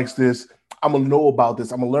woman likes this, I'm going to know about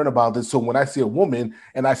this. I'm going to learn about this. So when I see a woman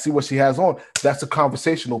and I see what she has on, that's a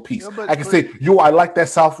conversational piece. Yeah, I can say, yo, I like that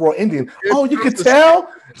South Royal Indian. Oh, you can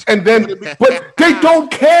tell? And then, but they don't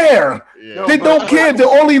care. Yeah. They don't care. They're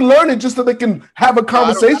only learning just so they can have a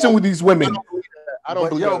conversation with these women. I don't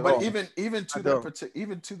believe that. But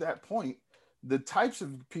even to that point, the types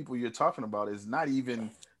of people you're talking about is not even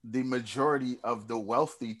the majority of the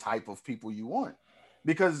wealthy type of people you want,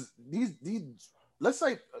 because these let's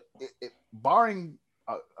say barring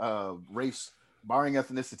race, barring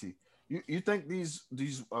ethnicity, you think these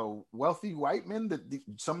wealthy white men that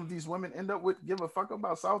some of these women end up with give a fuck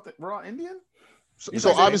about South Raw Indian?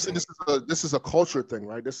 So obviously this is a culture thing,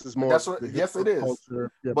 right? This is more. That's what. Yes, it is.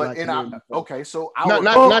 Culture, but in our okay, so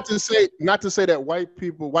not to say that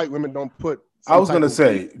white women don't put. I was gonna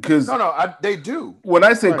say because they do. When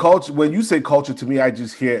I say culture, when you say culture, to me, I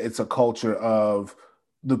just hear it's a culture of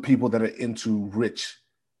the people that are into rich.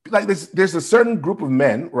 Like there's a certain group of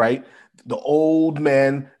men, right? The old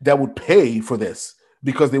men that would pay for this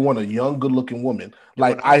because they want a young, good-looking woman.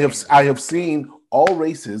 Like I have seen all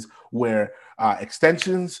races where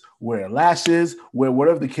extensions, where lashes, where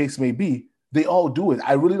whatever the case may be, they all do it.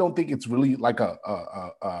 I really don't think it's really like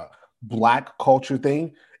a black culture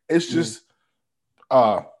thing. It's just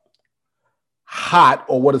hot,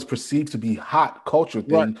 or what is perceived to be hot culture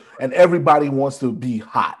thing, and everybody wants to be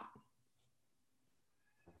hot.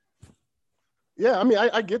 Yeah, I mean,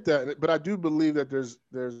 I get that, but I do believe that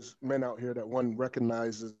there's men out here that one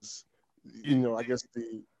recognizes, I guess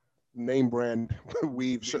the name brand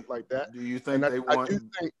weave, shit like that. Do you think they want?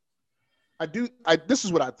 This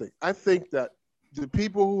is what I think. I think that the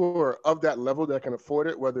people who are of that level that can afford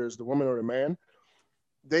it, whether it's the woman or the man,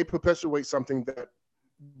 they perpetuate something that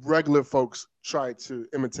regular folks try to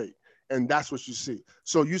imitate, and that's what you see.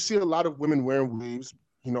 So you see a lot of women wearing weaves,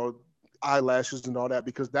 eyelashes and all that,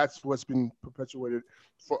 because that's what's been perpetuated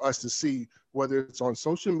for us to see, whether it's on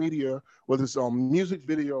social media, whether it's on music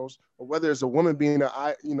videos, or whether it's a woman being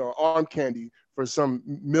arm candy for some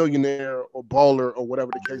millionaire or baller or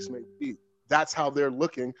whatever the case may be. That's how they're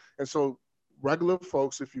looking. And so regular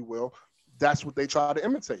folks, if you will, that's what they try to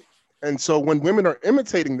imitate. And so when women are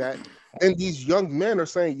imitating that, and these young men are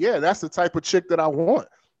saying, yeah, that's the type of chick that I want.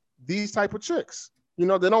 These type of chicks, they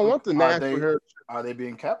don't want the natural hair. Are they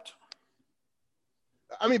being kept?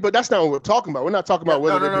 I mean, but that's not what we're talking about. We're not talking about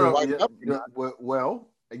whether they're being wiped up. Well,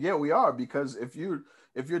 yeah, we are, because if you're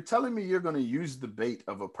telling me you're going to use the bait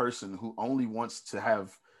of a person who only wants to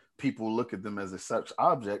have people look at them as a sex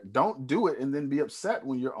object, don't do it and then be upset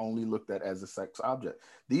when you're only looked at as a sex object.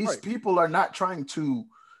 These people are not trying to.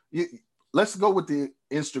 Let's go with the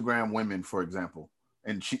Instagram women, for example.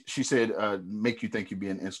 And she said, make you think you'd be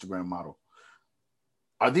an Instagram model.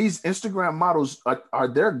 Are these Instagram models, are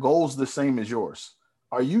their goals the same as yours?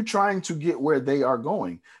 Are you trying to get where they are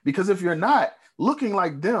going? Because if you're not, looking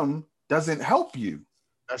like them doesn't help you.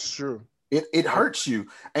 That's true. It hurts you.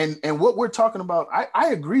 And what we're talking about, I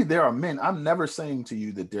agree there are men. I'm never saying to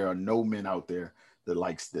you that there are no men out there that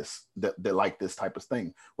likes this, that like this type of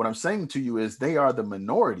thing. What I'm saying to you is they are the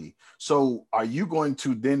minority. So are you going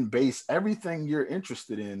to then base everything you're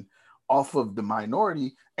interested in off of the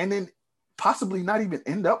minority and then possibly not even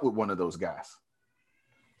end up with one of those guys?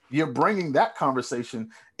 You're bringing that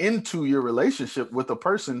conversation into your relationship with a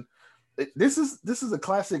person. This is a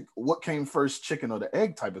classic what came first, chicken or the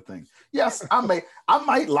egg type of thing. Yes, I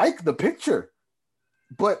might like the picture,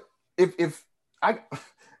 but if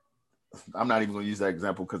I'm not even going to use that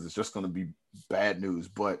example because it's just going to be bad news.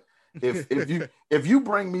 But if you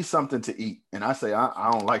bring me something to eat and I say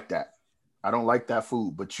I don't like that, I don't like that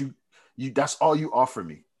food, but you that's all you offer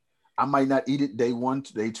me. I might not eat it day 1,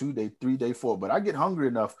 day 2, day 3, day 4, but I get hungry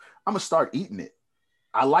enough, I'm gonna start eating it.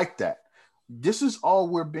 I like that. This is all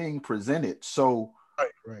we're being presented. So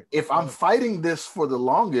if I'm fighting this for the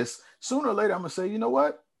longest, sooner or later I'm gonna say, you know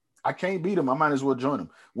what? I can't beat them. I might as well join them.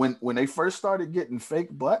 When they first started getting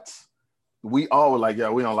fake butts, we all were like, yeah,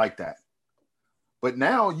 we don't like that. But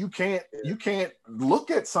now you can't look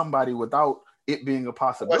at somebody without it being a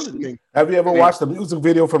possibility. Have you ever watched the music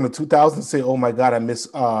video from the 2000s and say, oh my God, I miss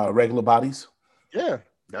regular bodies? Yeah,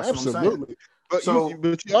 that's absolutely. But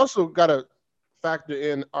you also got to factor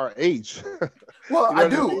in our age. Well, I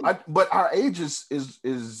do. But our age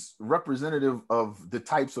is representative of the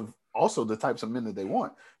types of also the types of men that they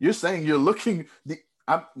want. You're saying you're looking.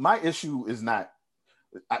 My issue is not.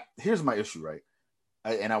 Here's my issue, right?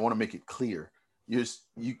 And I want to make it clear. You're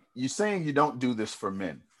saying you don't do this for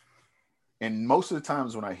men. And most of the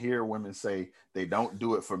times when I hear women say they don't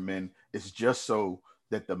do it for men, it's just so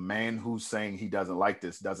that the man who's saying he doesn't like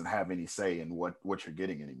this doesn't have any say in what you're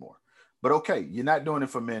getting anymore. But okay, you're not doing it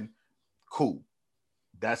for men. Cool.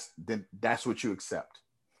 That's what you accept.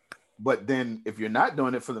 But then if you're not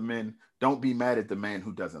doing it for the men, don't be mad at the man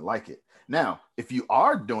who doesn't like it. Now, if you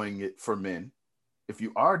are doing it for men, if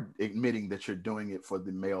you are admitting that you're doing it for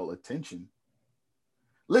the male attention,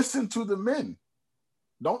 listen to the men.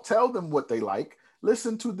 Don't tell them what they like.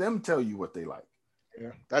 Listen to them tell you what they like.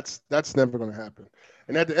 Yeah, that's never going to happen.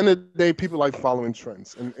 And at the end of the day, people like following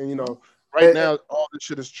trends. And you know, right now, all this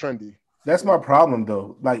shit is trendy. That's my problem,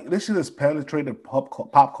 though. Like, this shit has penetrated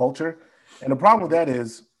pop culture. And the problem with that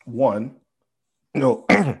is, one, you know,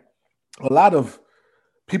 a lot of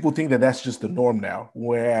people think that that's just the norm now.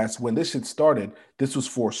 Whereas when this shit started, this was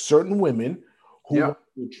for certain women who want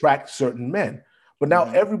to attract certain men. But now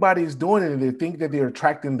everybody's doing it, and they think that they're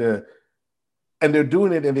attracting and they're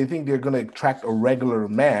doing it, and they think they're going to attract a regular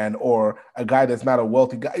man or a guy that's not a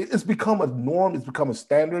wealthy guy. It's become a norm. It's become a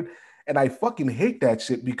standard. And I fucking hate that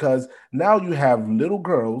shit, because now you have little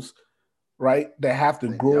girls, right, that have to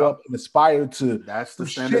grow up and aspire to. That's the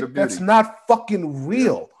standard of beauty. That's not fucking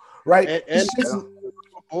real, right? And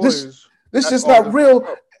this is not real.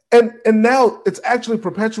 And now it's actually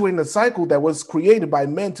perpetuating a cycle that was created by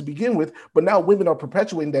men to begin with, but now women are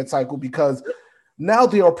perpetuating that cycle because now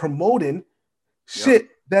they are promoting shit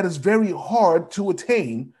that is very hard to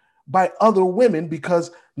attain by other women,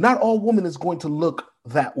 because not all women is going to look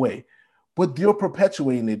that way, but you're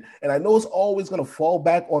perpetuating it. And I know it's always going to fall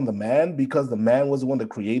back on the man, because the man was the one that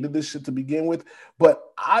created this shit to begin with. But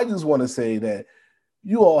I just want to say that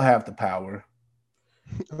you all have the power.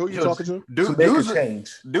 Who are you talking to? Dudes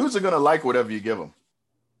are going to like whatever you give them.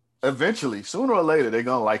 Eventually, sooner or later, they're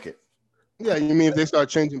going to like it. Yeah, you mean if they start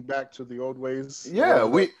changing back to the old ways? Yeah,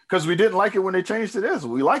 because we didn't like it when they changed to this.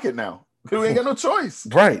 We like it now. We ain't got no choice.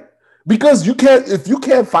 Right. Because if you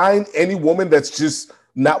can't find any woman that's just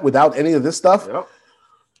not without any of this stuff,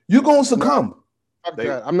 you're going to succumb.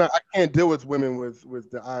 I can't deal with women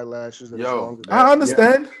with the eyelashes. I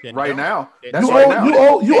understand. Yeah, right now.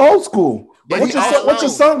 You old school. What's your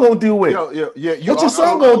son going to deal with? What's your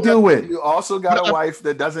son going to deal with? You also got a wife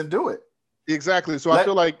that doesn't do it. Exactly. So I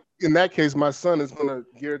feel like in that case, my son is going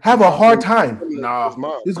to have a hard time.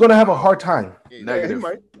 He's going to have a hard time.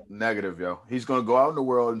 Negative, yo. He's going to go out in the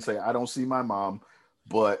world and say, I don't see my mom,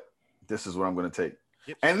 but this is what I'm going to take.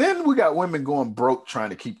 Yep. And then we got women going broke trying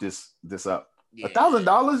to keep this up.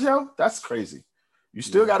 $1,000, yo, that's crazy. You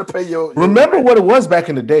still got to pay your. Remember what it was back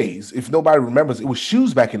in the days. If nobody remembers, it was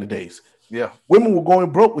shoes back in the days. Yeah, women were going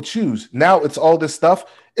broke with shoes. Now it's all this stuff.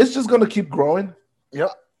 It's just going to keep growing. Yep.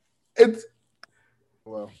 It's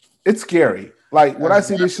scary. Like when I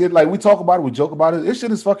see this shit, like we talk about it, we joke about it. This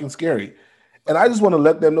shit is fucking scary, and I just want to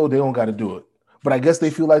let them know they don't got to do it. But I guess they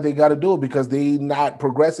feel like they got to do it because they not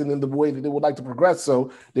progressing in the way that they would like to progress.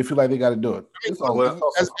 So they feel like they got to do it. We're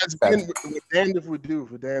damned if we do,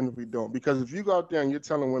 we're damned if we don't. Because if you go out there and you're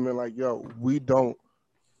telling women like, yo, we don't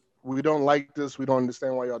like this, we don't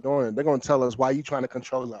understand why y'all doing it, they're going to tell us, why are you trying to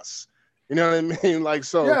control us? You know what I mean? Like,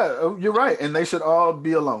 so. Yeah, you're right. And they should all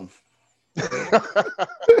be alone.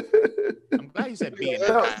 I'm glad you said be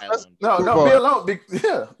No, be alone.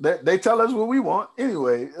 Yeah, they tell us what we want.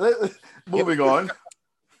 Anyway, moving on.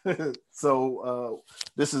 So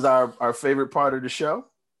this is our favorite part of the show,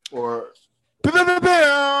 or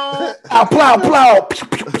plow.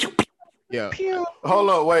 Yeah. Hold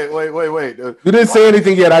on, wait. You didn't say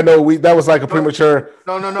anything yet. I know that was like a premature.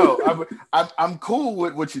 No. I'm cool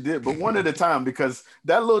with what you did, but one at a time, because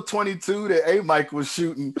that little 22 that A Mike was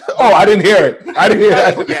shooting. Oh, I didn't hear it. I didn't hear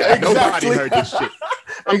that. Yeah, nobody heard this shit.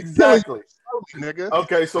 Exactly. Nigga.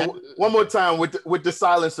 Okay, so one more time with the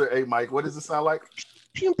silencer, A Mike. What does it sound like?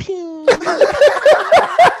 Pew pew. Let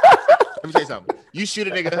me say something. You shoot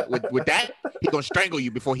a nigga with that, he gonna strangle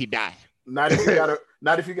you before he die. Not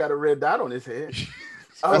if you got a red dot on his head.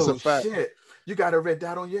 That's a fact. Shit. You got a red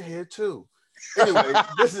dot on your head too. Anyway,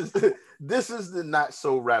 this is the not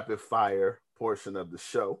so rapid fire portion of the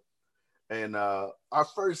show. And our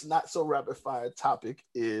first not so rapid fire topic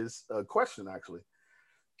is a question, actually.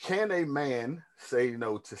 Can a man say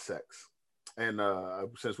no to sex? And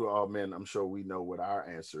since we're all men, I'm sure we know what our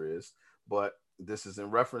answer is. But this is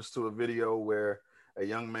in reference to a video where a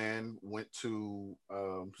young man went to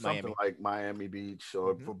something like Miami Beach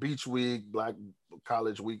or for Beach Week, Black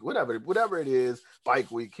College Week, whatever it is, Bike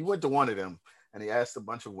Week. He went to one of them, and he asked a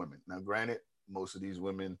bunch of women. Now, granted, most of these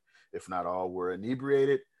women, if not all, were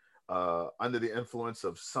inebriated, under the influence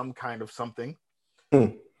of some kind of something.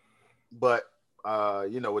 But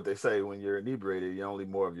you know what they say: when you're inebriated, you're only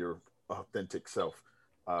more of your authentic self.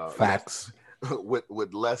 Facts.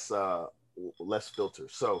 With less filter.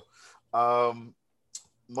 So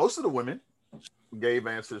most of the women gave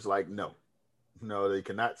answers like no, they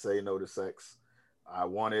cannot say no to sex. I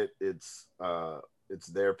want it. It's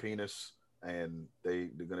their penis, and they're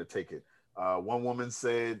gonna take it. One woman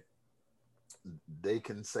said they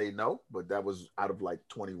can say no, but that was out of like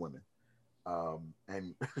 20 women,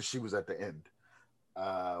 and she was at the end.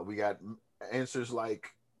 We got answers like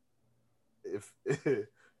if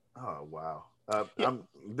oh wow.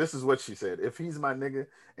 This is what she said: if he's my nigga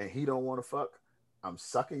and he don't want to fuck, I'm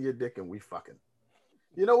sucking your dick and we fucking.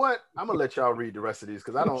 You know what? I'm gonna let y'all read the rest of these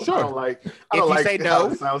because I don't like. If you like say how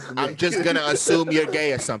no, it sounds to me. I'm just gonna assume you're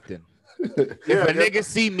gay or something. If a nigga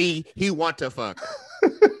see me, he want to fuck.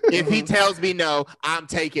 If he tells me no, I'm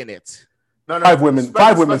taking it. No, Five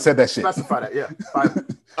women said that shit. Specify that, yeah. 5.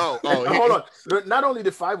 Hold on. Not only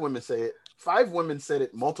did 5 women say it, 5 women said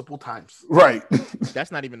it multiple times. Right.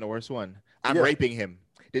 That's not even the worst one. I'm raping him.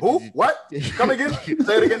 Who? What? Come again? Say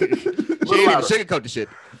it again. She didn't even sugarcoat the shit.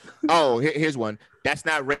 Oh, here's one. That's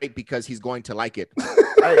not rape because he's going to like it.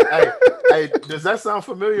 Hey, does that sound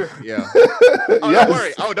familiar? Yeah. Oh,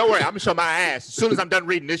 yes. Don't worry. I'm gonna show my ass as soon as I'm done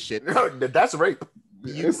reading this shit. No, that's rape.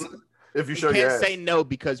 If you show your ass. Can't say no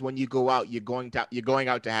because when you go out, you're going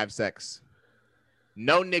out to have sex.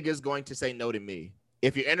 No nigga's going to say no to me.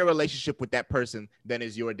 If you're in a relationship with that person, then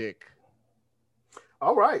it's your dick.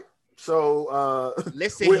 All right. So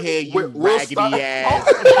listen here, you raggedy ass.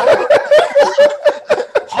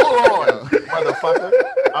 Hold on, motherfucker.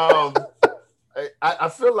 I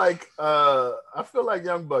feel like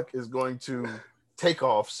Young Buck is going to take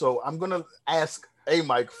off. So I'm gonna ask A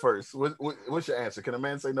Mike first. What's your answer? Can a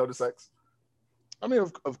man say no to sex? I mean,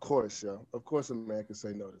 of course, yeah. Of course, a man can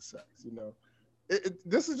say no to sex. You know,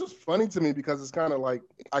 this is just funny to me because it's kind of like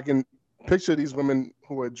I can picture these women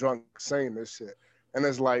who are drunk saying this shit, and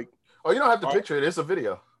it's like, oh, you don't have to picture it. It's a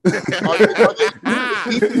video.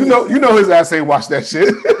 you know his ass ain't watched that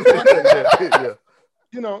shit. Yeah.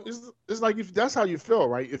 You know, it's like if that's how you feel,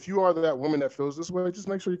 right? If you are that woman that feels this way, just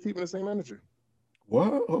make sure you're keeping the same energy.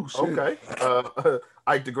 What? Oh shit. Okay.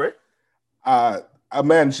 Ike the Great. A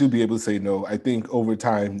man should be able to say no. I think over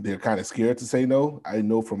time they're kind of scared to say no. I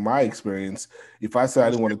know from my experience, if I said I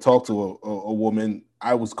didn't want to talk to a woman,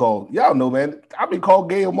 I was called. Y'all know, man. I've been called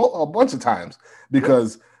gay a bunch of times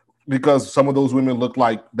because some of those women look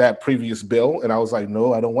like that previous bill, and I was like,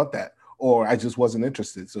 no, I don't want that, or I just wasn't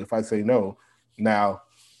interested. So if I say no, now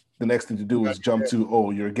the next thing to do is jump to,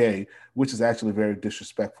 oh, you're gay, which is actually very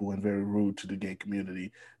disrespectful and very rude to the gay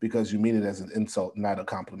community because you mean it as an insult, not a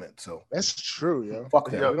compliment. So that's true, yeah.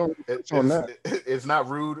 Fuck that. It's not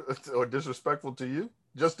rude or disrespectful to you,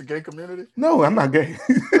 just the gay community. No, I'm not gay.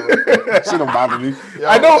 That shit don't bother me. Yo.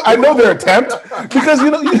 I know their attempt because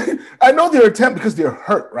I know their attempt because they're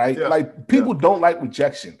hurt, right? Yeah. Like people don't like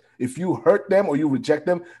rejection. If you hurt them or you reject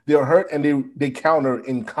them, they're hurt and they counter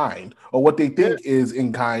in kind or what they think is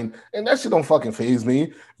in kind. And that shit don't fucking faze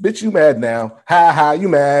me. Bitch, you mad now. Ha ha, you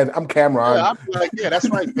mad. I'm Cameron. Yeah, I'm like, yeah, that's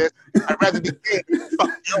right, bitch. I'd rather be gay.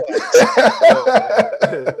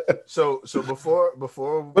 So before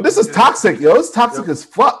But this is toxic, yo. It's toxic as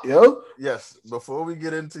fuck, yo. Yes. Before we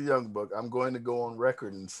get into Young Buck, I'm going to go on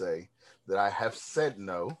record and say that I have said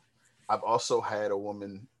no. I've also had a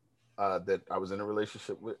woman that I was in a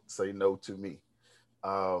relationship with say no to me.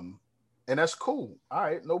 And that's cool. All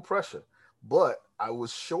right, no pressure. But I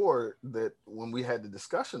was sure that when we had the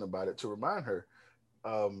discussion about it to remind her,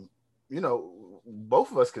 both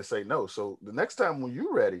of us could say no. So the next time when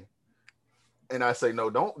you're ready and I say no,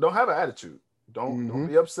 don't have an attitude. Don't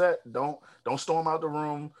be upset. Don't storm out the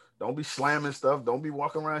room. Don't be slamming stuff. Don't be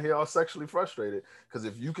walking around here all sexually frustrated. Because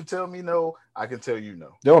if you can tell me no, I can tell you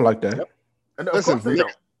no. They don't like that. Yep. And of course they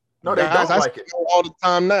don't. No, they don't like it all the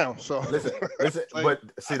time now. So listen, but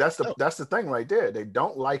see, that's the thing right there. They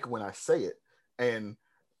don't like when I say it, and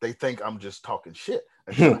they think I'm just talking shit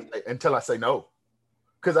until I say no.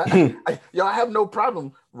 Because I have no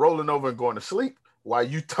problem rolling over and going to sleep while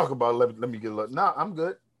you talk about let me get a look. Nah, I'm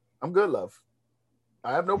good. I'm good, love.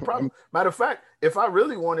 I have no problem. Matter of fact, if I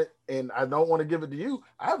really want it and I don't want to give it to you,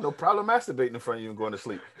 I have no problem masturbating in front of you and going to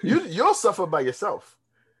sleep. You'll suffer by yourself.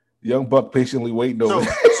 Young Buck patiently waiting over.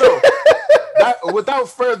 So without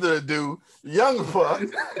further ado, Young Buck,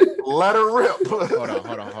 let her rip. Hold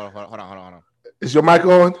on. Is your mic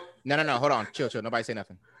on? No. Hold on. Chill. Nobody say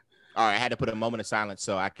nothing. All right, I had to put a moment of silence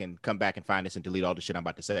so I can come back and find this and delete all the shit I'm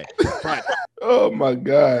about to say. But Oh my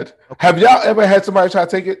God. Have y'all ever had somebody try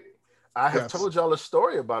to take it? I have Yes. told y'all a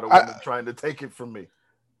story about a woman trying to take it from me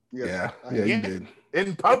Yes. Yeah, Yeah. you did.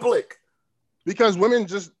 in public. Because women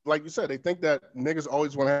just like you said, they think that niggas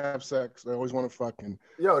always want to have sex. They always want to fucking.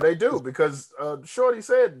 Yo, they do because Shorty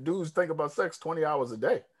said dudes think about sex 20 hours a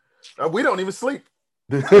day. We don't even sleep.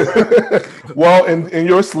 Well, in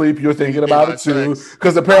your sleep, you're thinking about it too. Sex.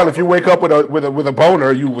 Because apparently, if you wake up with a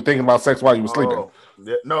boner, you were thinking about sex while you were sleeping. Oh,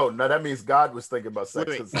 yeah, no, that means God was thinking about sex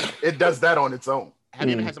Wait. because it does that on its own. Have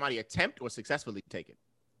you ever had somebody attempt or successfly take it?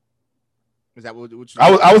 Is that what you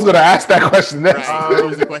I was going to ask that question next. Right. What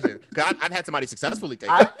was the question? 'Cause I've had somebody successfully take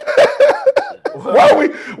it.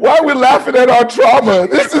 Why are we laughing at our trauma?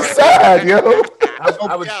 This is sad, yo.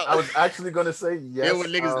 I was actually going to say yes. Yeah, what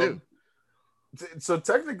niggas do. So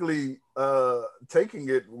technically, taking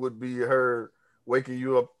it would be her waking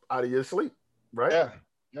you up out of your sleep, right? Yeah,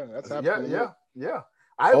 that's happening. Yeah.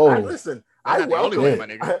 Oh. I listen. I Not the only welcome.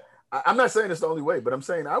 way, my nigga. I'm not saying it's the only way, but I'm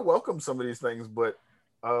saying I welcome some of these things. But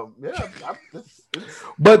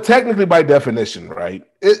But technically, by definition, right?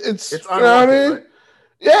 It's it's you know what unwanted, I mean? right?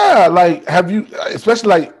 Yeah, like have you, especially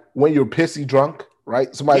like when you're pissy drunk,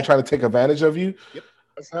 right? Somebody trying to take advantage of you. Yep.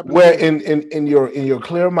 That's happening. Where in your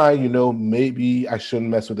clear mind, you know, maybe I shouldn't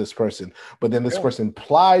mess with this person, but then this person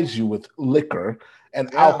plies you with liquor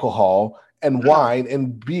and alcohol and wine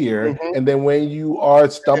and beer, and then when you are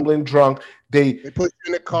stumbling drunk, they put you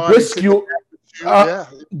in the car, whisk you.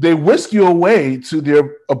 They whisk you away to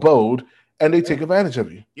their abode and they take advantage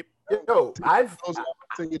of you. Yep. Yo, I've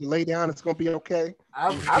tell you to lay down. It's gonna be okay.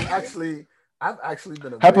 I've actually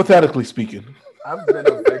been a Hypothetically speaking. I've been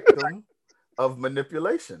a victim of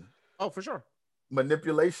manipulation. Oh, for sure.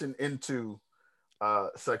 Manipulation into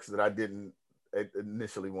sex that I didn't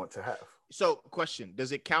initially want to have. So, question: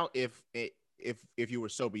 does it count if you were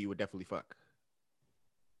sober, you would definitely fuck?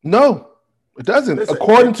 No, it doesn't. Listen,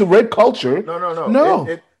 according to red culture, no.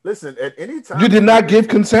 Listen, at any time you did not give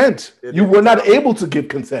consent. You were not able to give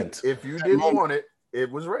consent. If you didn't want it, it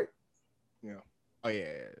was rape. Yeah. Oh yeah,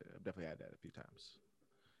 I've definitely had that a few times.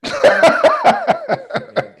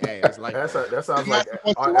 Hey, it's like that sounds like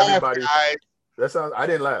everybody. I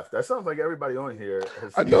didn't laugh. That sounds like everybody on here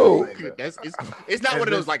has. I know. It's not one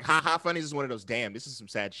of those like ha funnies. It's one of those damn. This is some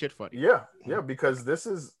sad shit funny. Yeah, because this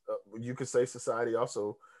is you could say society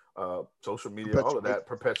also. Social media, all of that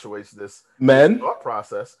perpetuates this thought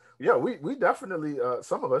process. Yeah, we definitely,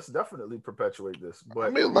 some of us definitely perpetuate this. But I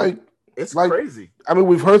mean, it's crazy. I mean,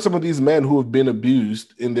 we've heard some of these men who have been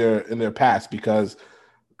abused in their past because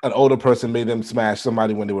an older person made them smash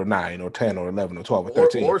somebody when they were 9 or 10 or 11 or 12 or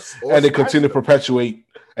 13, or and they continue to perpetuate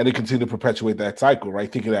that cycle,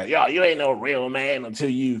 right? Thinking that you ain't no real man until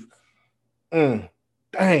you, dang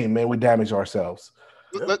man, we damage ourselves.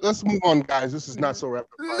 Let's move on, guys. This is not so rapid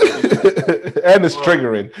fire. And it's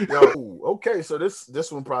triggering. Okay, so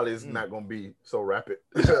this one probably is not going to be so rapid.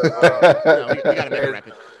 We gotta make it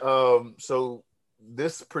rapid. So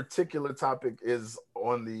this particular topic is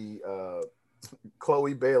on the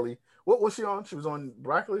Chloe Bailey. What was she on? She was on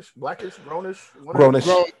Blackish, Grownish.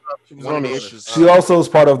 She also is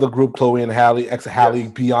part of the group Chloe and Halle, ex-Halle,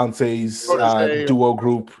 Beyonce's duo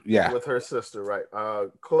group. Yeah, with her sister, right?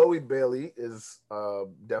 Chloe Bailey is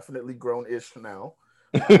definitely grown-ish now.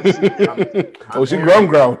 She's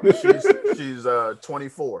grown. She's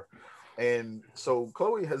 24, and so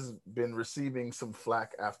Chloe has been receiving some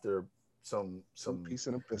flack after some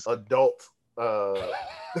adult.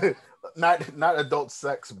 Not adult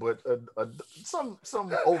sex, but some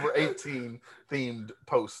over 18 themed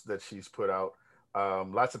posts that she's put out.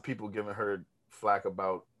 Lots of people giving her flack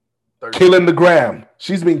about killing the gram.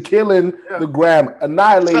 She's been killing the gram,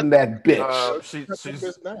 annihilating that bitch.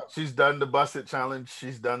 She's done the busted challenge.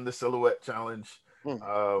 She's done the silhouette challenge.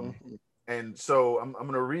 And so I'm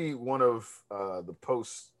going to read one of the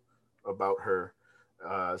posts about her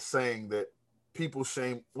saying that people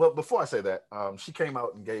shame. Well, before I say that, she came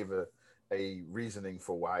out and gave a reasoning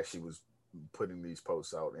for why she was putting these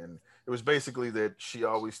posts out, and it was basically that she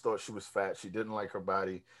always thought she was fat. She didn't like her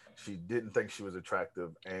body. She didn't think she was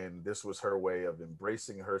attractive, and this was her way of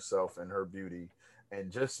embracing herself and her beauty, and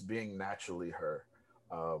just being naturally her.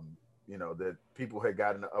 That people had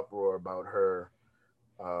gotten an uproar about her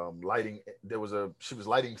lighting. She was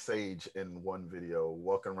lighting sage in one video,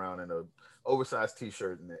 walking around in a oversized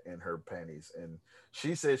t-shirt and her panties, and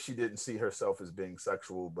she said she didn't see herself as being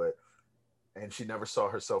sexual, and she never saw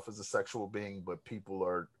herself as a sexual being, but people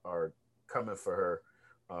are coming for her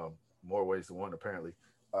more ways than one apparently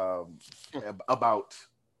about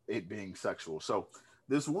it being sexual. So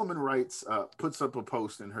This woman writes, puts up a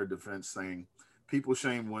post in her defense saying, "People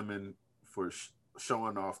shame women for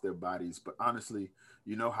showing off their bodies, but honestly,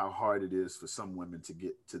 you know how hard it is for some women to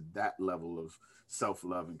get to that level of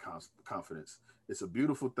self-love and confidence. It's a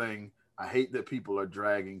beautiful thing. I hate that people are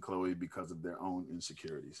dragging Chloe because of their own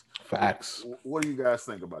insecurities." Facts. What do you guys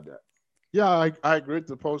think about that? Yeah, I agree with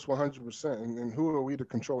the post 100%. And who are we to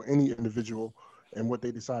control any individual and what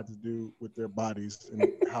they decide to do with their bodies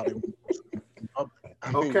and how they want to in public?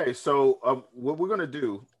 I mean, Okay, so what we're gonna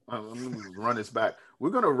do? Let me run this back. We're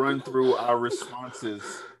gonna run through our responses,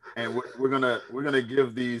 and we're gonna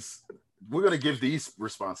give these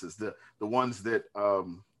responses, the ones that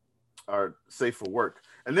are safe for work,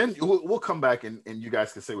 and then we'll come back and you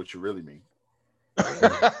guys can say what you really mean.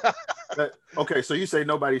 Okay, so you say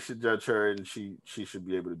nobody should judge her, and she should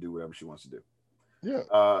be able to do whatever she wants to do.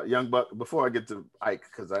 yeah. Young Buck, before I get to Ike,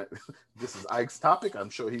 because this is Ike's topic, I'm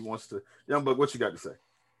sure he wants to. Young Buck, what you got to say?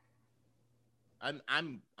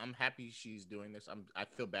 I'm happy she's doing this. I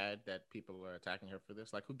feel bad that people are attacking her for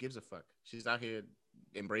this. Like, who gives a fuck? She's out here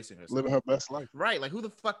embracing herself, Living her best life. right? Like, who the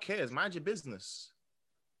fuck cares? Mind your business.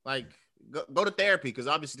 Like, go to therapy because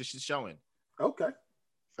obviously she's showing. Okay.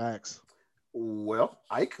 Facts. Well,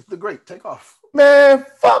 Ike the Great, take off. Man,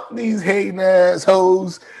 fuck these hating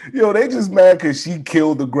assholes. Yo, they just mad because she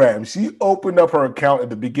killed the gram. She opened up her account at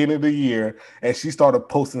the beginning of the year and she started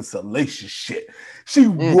posting salacious shit. She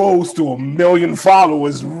rose to 1 million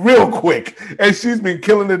followers real quick, and she's been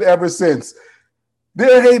killing it ever since.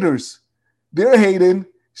 They're haters. They're hating.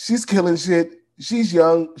 She's killing shit. She's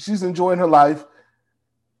young. She's enjoying her life.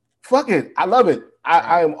 Fuck it. I love it.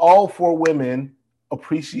 I am all for women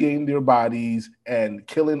appreciating their bodies and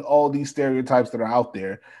killing all these stereotypes that are out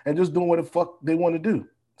there and just doing what the fuck they want to do.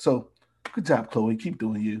 So good job, Chloe. Keep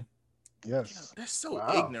doing you. Yes. That's so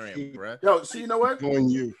Wow. ignorant, bro. Yo, so you know what? Doing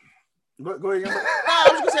you. Go ahead, Young Buck.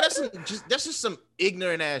 I was gonna say that's just some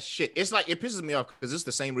ignorant ass shit. It's like, it pisses me off because it's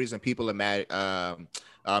the same reason people are mad at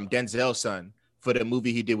Denzel's son for the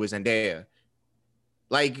movie he did with Zendaya.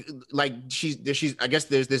 Like she's I guess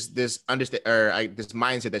there's this understand or this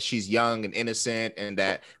mindset that she's young and innocent and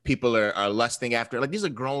that people are lusting after her. Like, these are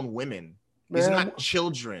grown women. These are not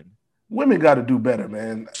children. Women got to do better,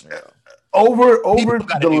 man. Yeah. Over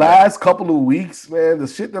gotta the do last couple of weeks, man, the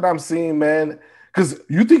shit that I'm seeing, man, because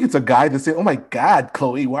you think it's a guy that's saying, "Oh my God,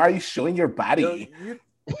 Chloe, why are you showing your body?"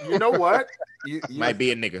 You know what? You Might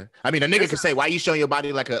be a nigga. I mean, a nigga could say, "Why you showing your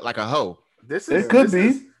body like a hoe?" This It could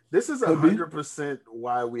be. This is Could be. 100%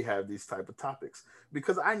 why we have these type of topics,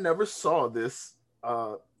 because I never saw this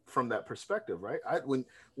from that perspective, right?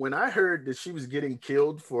 When I heard that she was getting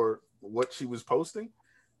killed for what she was posting,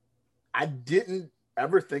 I didn't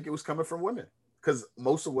ever think it was coming from women, because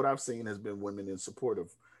most of what I've seen has been women in support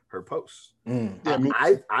of her posts. Yeah,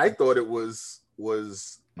 I thought it was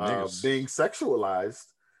Niggas. being sexualized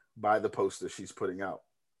by the post that she's putting out,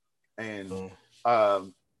 and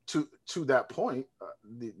to that point,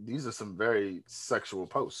 these are some very sexual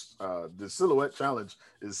posts. The silhouette challenge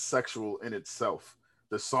is sexual in itself.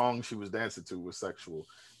 The song she was dancing to was sexual.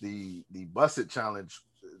 The bust it challenge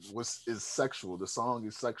is sexual. The song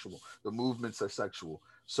is sexual. The movements are sexual.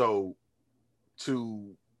 So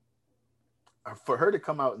for her to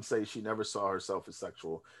come out and say she never saw herself as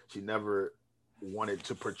sexual, she never wanted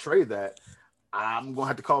to portray that, I'm gonna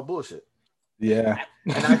have to call bullshit. Yeah.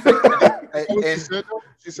 And I think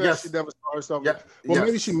she said yes. she never saw herself. Yeah, Well, yes.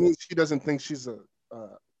 maybe she means she doesn't think she's a.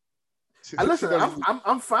 Listen,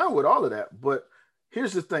 I'm fine with all of that, but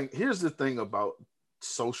here's the thing. Here's the thing about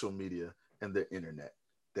social media and the internet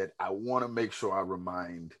that I want to make sure I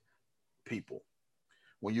remind people.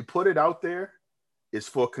 When you put it out there, it's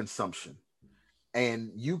for consumption,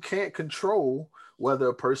 and you can't control whether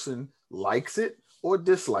a person likes it or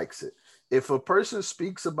dislikes it. If a person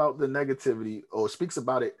speaks about the negativity or speaks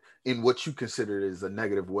about it in what you consider is a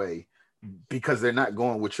negative way because they're not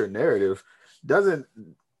going with your narrative,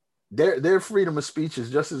 their freedom of speech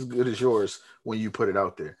is just as good as yours when you put it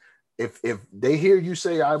out there. If they hear you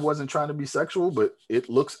say I wasn't trying to be sexual, but it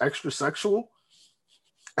looks extra sexual,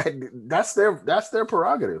 that's their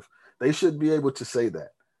prerogative. They should be able to say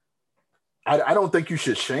that. I don't think you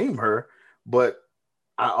should shame her, but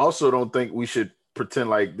I also don't think we should pretend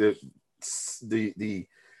like the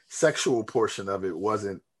sexual portion of it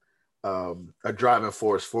wasn't a driving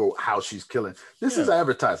force for how she's killing. This is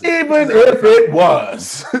advertising. Even if it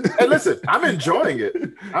was. And listen, I'm enjoying it.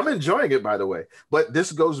 I'm enjoying it, by the way. But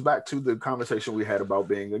this goes back to the conversation we had about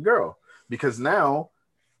being a girl, because now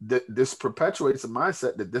this perpetuates a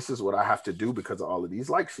mindset that this is what I have to do because of all of these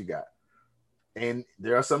likes she got. And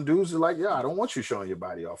there are some dudes who are like, yeah, I don't want you showing your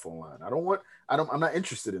body off online. I'm not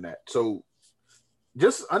interested in that. So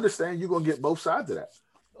just understand you're gonna get both sides of that.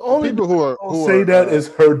 Only people who are say that is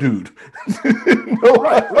her dude.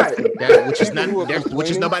 Right. Which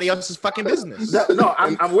is nobody else's fucking business. No,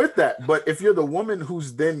 I'm with that. But if you're the woman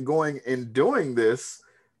who's then going and doing this,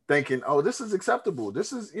 thinking, oh, this is acceptable.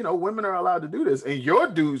 This is, women are allowed to do this. And your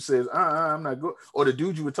dude says, I'm not good. Or the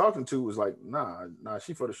dude you were talking to was like, nah,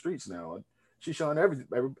 she for the streets now. She's showing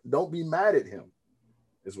everything. Don't be mad at him,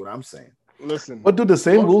 is what I'm saying. Listen. But do the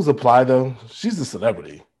same rules apply, though? She's a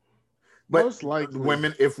celebrity. But most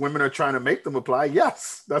likely, if women are trying to make them apply,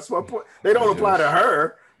 yes. That's my point. They don't apply to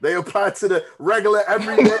her. They apply to the regular,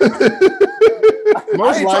 everyday.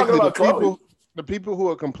 Most likely, the people who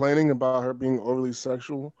are complaining about her being overly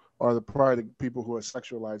sexual are probably the people who are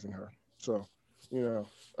sexualizing her. So,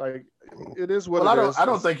 like, it is what it is. I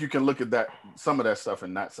don't think you can look at some of that stuff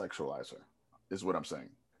and not sexualize her, is what I'm saying.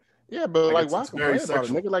 Yeah, but like why complain about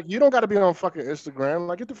it, nigga? Like, you don't got to be on fucking Instagram.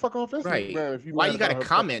 Like, get the fuck off Instagram. Right. If you why you got to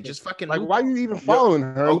comment? Just fucking like, why you even following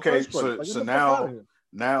her? Okay, so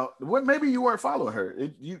now, maybe you weren't following her.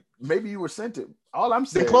 Maybe you were sent it. All I'm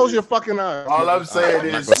saying. Then close your fucking eyes. All I'm saying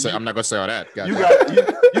is, I'm not gonna say all that.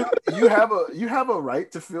 You have a right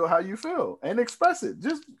to feel how you feel and express it.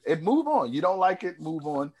 Just move on. You don't like it, move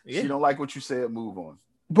on. Yeah. You don't like what you said, move on.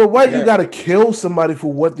 But why you got to kill somebody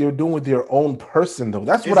for what they're doing with their own person, though?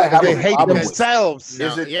 That's what I have. They hate themselves.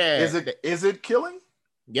 Is it killing?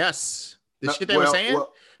 Yes. The shit they were saying.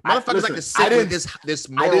 Motherfuckers like to sit with this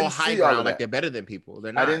moral high ground like they're better than people.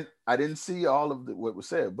 They're not. I didn't see all of what was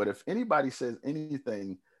said, but if anybody says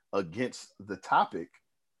anything against the topic,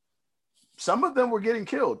 some of them were getting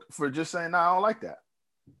killed for just saying, "No, I don't like that,"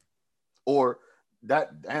 or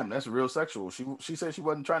that's real sexual. She said she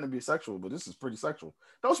wasn't trying to be sexual, but this is pretty sexual.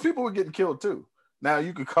 Those people were getting killed too. Now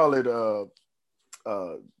you could call it a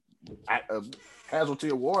casualty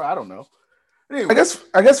of war. I don't know. Anyway.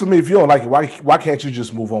 I guess for me, if you don't like it, why can't you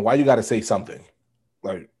just move on? Why you got to say something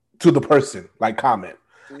like to the person, like comment?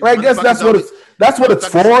 I guess that's what it's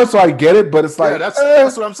for. So I get it, but it's like that's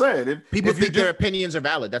what I'm saying. People think their opinions are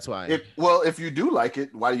valid. That's why. If you do like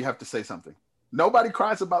it, why do you have to say something? Nobody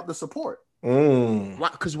cries about the support.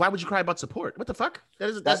 Because why would you cry about support? What the fuck?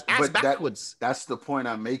 That's ass backwards. That's the point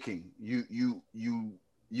I'm making. You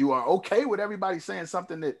are okay with everybody saying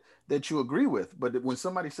something that you agree with, but when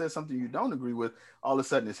somebody says something you don't agree with, all of a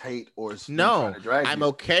sudden it's hate or it's trying to drag you. I'm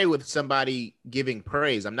okay with somebody giving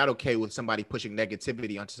praise. I'm not okay with somebody pushing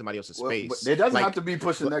negativity onto somebody else's space. But it doesn't have to be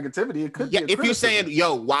pushing negativity. It could be if you're saying,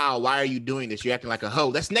 "Yo, wow, why are you doing this? You're acting like a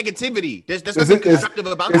hoe." That's negativity. There's nothing constructive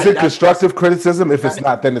about that. Is it constructive criticism? If it's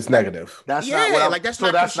not, then it's negative. That's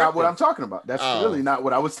not what I'm talking about. That's really not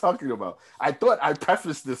what I was talking about. I thought I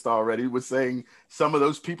prefaced this already with saying some of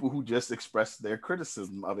those people who just expressed their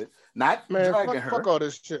criticism of it, not dragging her. Fuck all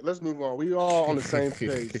this shit. Let's move on. We all on the same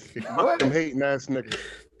page. Them hating ass niggas.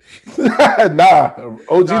 Nah,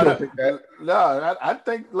 OG don't think that. No, I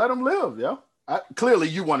think let them live, yo. Clearly,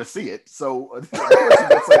 you want to see it, so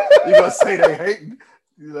you're gonna say they hating.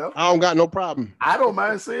 I don't got no problem. I don't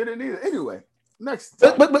mind seeing it either. Anyway, next.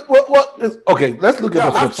 But okay, let's look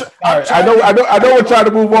at the flip side. All right, I know we're trying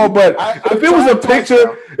to move on, but if it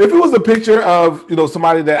was a picture of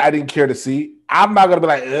somebody that I didn't care to see, I'm not gonna be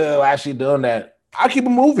like, oh, why is she doing that? I'll keep it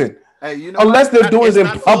moving. Hey, unless they're doing it in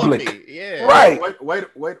public. Yeah. Right.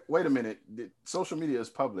 Wait a minute. Social media is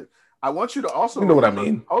public. I want you to also what I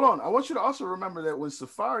mean. Hold on. I want you to also remember that when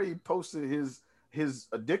Safari posted his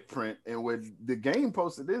dick print and when the game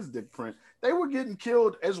posted his dick print, they were getting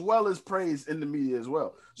killed as well as praised in the media as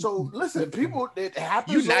well. So listen, people, it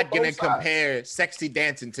happens. You're not gonna compare sexy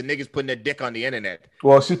dancing to niggas putting their dick on the internet.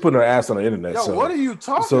 Well, she's putting her ass on the internet. Yo, so what are you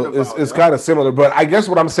talking about? So it's kind of similar, but I guess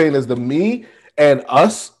what I'm saying is me and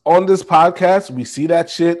us on this podcast, we see that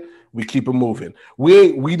shit, we keep it moving.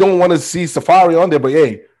 We don't want to see Safari on there, but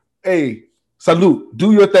hey, salute,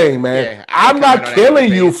 do your thing, man. Yeah, I'm not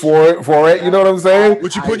killing you for it. You know what I'm saying?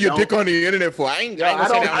 What you putting your dick on the internet for? I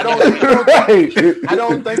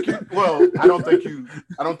don't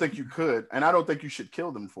think you could, and I don't think you should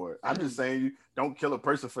kill them for it. I'm just saying you don't kill a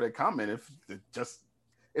person for their comment if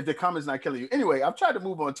the comment's not killing you. Anyway, I've tried to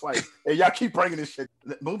move on twice, and y'all keep bringing this shit.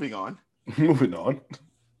 Moving on.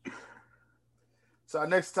 So our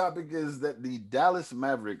next topic is that the Dallas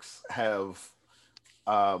Mavericks have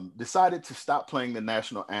decided to stop playing the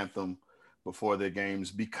national anthem before their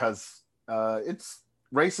games because it's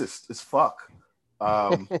racist as fuck.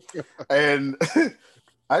 And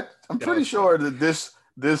I'm pretty sure that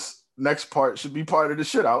this next part should be part of the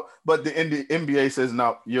shit out, but the NBA says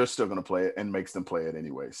no, you're still gonna play it and makes them play it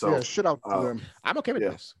anyway. So shit out to them. I'm okay with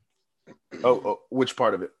this. Oh, which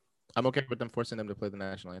part of it? I'm okay with them forcing them to play the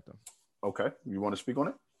national anthem. Okay, you want to speak on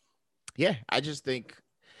it? Yeah, I just think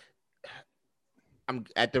I'm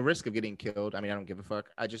at the risk of getting killed. I mean, I don't give a fuck.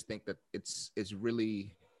 I just think that it's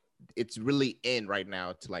really in right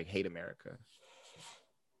now to like hate America.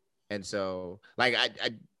 And so like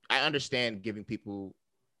I understand giving people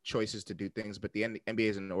choices to do things, but the NBA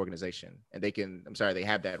is an organization and they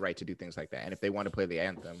have that right to do things like that. And if they want to play the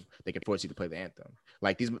anthem, they can force you to play the anthem.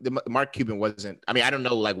 Like Mark Cuban wasn't, I mean, I don't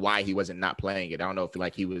know like why he wasn't not playing it. I don't know if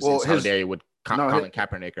like he was in solidarity with Colin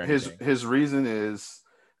Kaepernick or anything. His reason is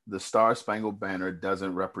the Star Spangled Banner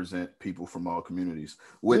doesn't represent people from all communities,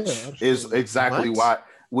 which is exactly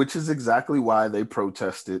why they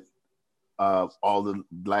protested all the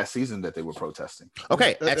last season that they were protesting.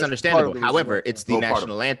 Okay, that's understandable. However, it's the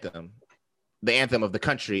national anthem, the anthem of the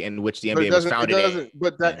country in which the NBA was founded.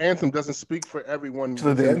 But that anthem doesn't speak for everyone.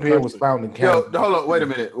 So the NBA was founded in Canada. Yo, hold on, wait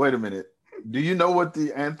a minute. Do you know what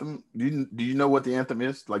the anthem? Do you know what the anthem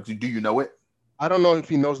is? Like, do you know it? I don't know if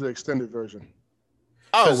he knows the extended version.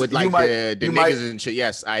 Oh, with like the niggas and shit.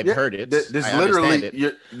 Yes, I've heard it. This literally,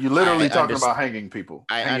 you're literally talking about hanging people.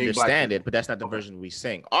 I understand it, but that's not the version we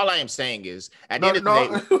sing. All I am saying is, at the end of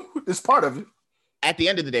the day, it's part of it. At the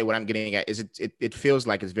end of the day, what I'm getting at is it feels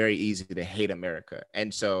like it's very easy to hate America,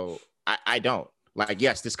 and so I don't. Like,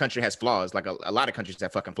 yes, this country has flaws. Like a lot of countries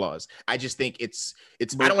have fucking flaws. I just think it's.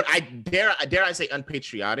 I dare I say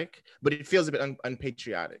unpatriotic, but it feels a bit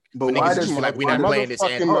unpatriotic. But why does like we're not playing this?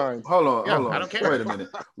 Hold on. I don't care. Wait a minute.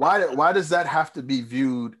 Why does that have to be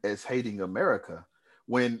viewed as hating America?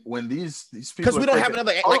 When these people, because we don't have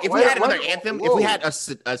another like if we had another anthem, if we had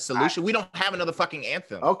a solution, we don't have another fucking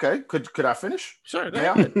anthem. Okay, could I finish? Sure. Go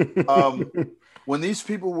ahead. When these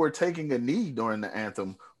people were taking a knee during the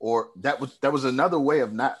anthem, or that was another way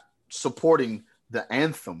of not supporting the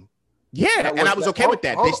anthem. Yeah, and I was okay with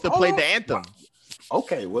that. They still played the anthem.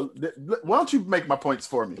 Okay, well, why don't you make my points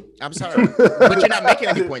for me? I'm sorry, but you're not making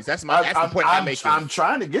any points. That's the point I'm making. I'm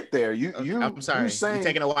trying to get there. I'm sorry. You're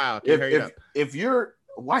taking a while.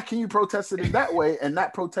 Why can you protest it in that way and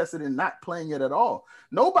not protest it and not playing it at all?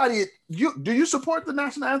 Nobody. Do you support the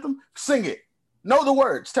national anthem? Sing it. Know the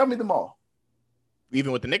words. Tell me them all.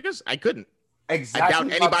 Even with the niggas, I couldn't. Exactly. I doubt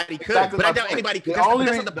anybody could. But I doubt anybody could.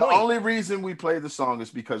 The only reason we play the song is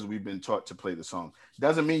because we've been taught to play the song.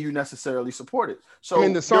 Doesn't mean you necessarily support it. So I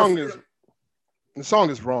mean, the song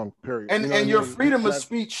is wrong. Period. And your freedom of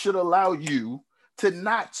speech should allow you to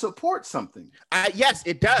not support something. Yes,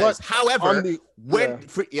 it does. But however,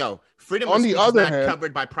 freedom of speech is not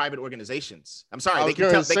covered by private organizations. I'm sorry, they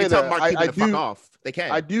can tell Mark Cuban to fuck off. They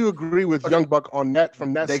can. I do agree with Young Buck on that.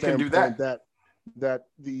 From that standpoint, that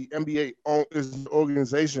the NBA is an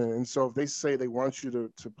organization, and so if they say they want you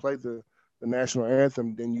to play the national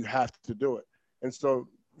anthem, then you have to do it. And so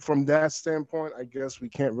from that standpoint, I guess we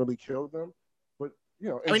can't really kill them. But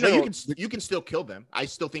I mean, no, you can still kill them. I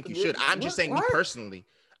still think you should. I'm just saying me personally.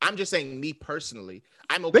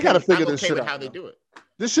 I'm okay. They gotta figure this shit with out how they do it.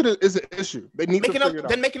 This shit is an issue. They need to figure it out.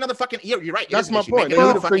 Then make another fucking. You're right. That's my point. They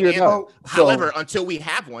need to figure it out. However, until we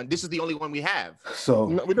have one, this is the only one we have. So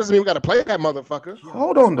we doesn't even got to play that motherfucker.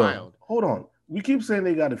 Hold on, though. Hold on. We keep saying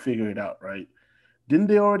they got to figure it out, right? Didn't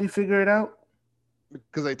they already figure it out?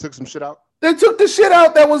 Because they took some shit out. They took the shit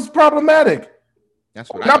out that was problematic.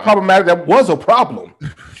 That's what not problematic. That was a problem.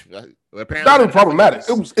 Not even problematic.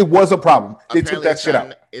 It was a problem. They took that shit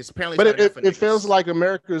out. But it feels like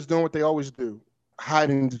America is doing what they always do,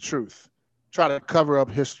 hiding the truth, try to cover up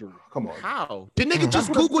history. Come on. How? The nigga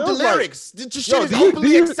just Googled the lyrics. This shit is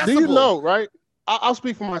openly accessible. Do you know, right? I'll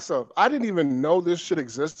speak for myself. I didn't even know this shit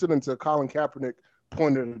existed until Colin Kaepernick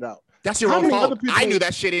pointed it out. That's your own fault. I knew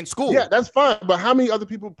that shit in school. Yeah, that's fine. But how many other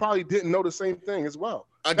people probably didn't know the same thing as well?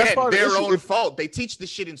 Again, their own fault. They teach this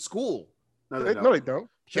shit in school. No, they don't.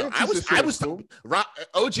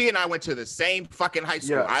 OG and I went to the same fucking high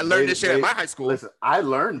school. I learned this shit at my high school. Listen, I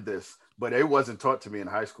learned this, but it wasn't taught to me in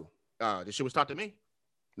high school. This shit was taught to me.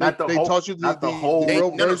 They taught you the whole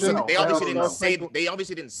version. They obviously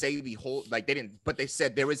didn't say the whole, like they didn't, but they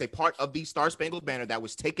said there is a part of the Star Spangled Banner that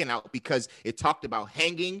was taken out because it talked about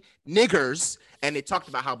hanging niggers and it talked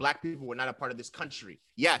about how black people were not a part of this country.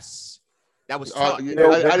 Yes. That was taught. I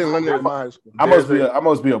didn't learn that in my high school. I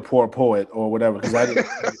must be a poor poet or whatever because I didn't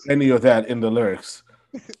see any of that in the lyrics.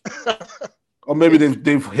 Or maybe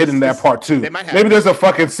they've hidden that part too. Maybe there's a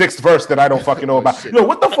fucking sixth verse that I don't fucking know about. Yo,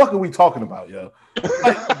 what the fuck are we talking about, yo?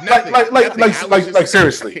 Like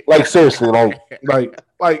seriously, like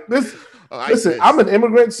this. Listen, I'm an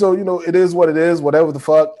immigrant, so it is what it is. Whatever the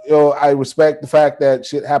fuck, I respect the fact that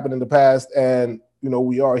shit happened in the past, and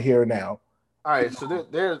we are here now. All right, so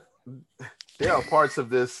there are parts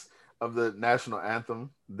of the national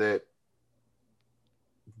anthem that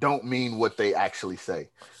don't mean what they actually say.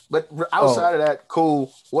 But outside of that,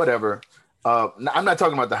 cool, whatever. I'm not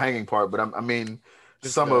talking about the hanging part, but I mean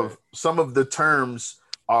some of the terms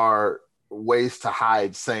are ways to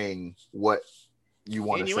hide saying what you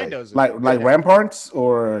want to say. Like ramparts,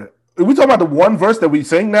 or are we talking about the one verse that we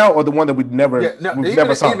sing now, or the one that we've never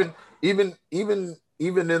sung? Even in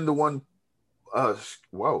the one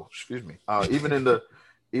excuse me.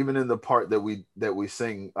 Even in the part that we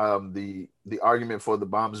sing, the argument for the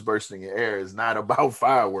bombs bursting in air is not about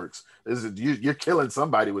fireworks. You're killing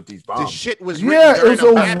somebody with these bombs. This shit was it's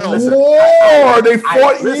a war. They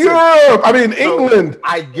fought Europe. I mean, England.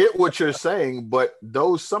 I get what you're saying, but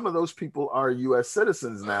some of those people are U.S.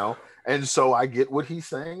 citizens now, and so I get what he's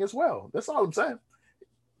saying as well. That's all I'm saying.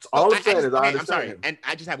 All I'm saying is I understand. I'm sorry, and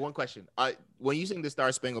I just have one question. When you sing the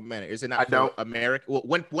Star Spangled Banner, is it not for America? Well,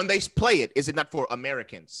 when they play it, is it not for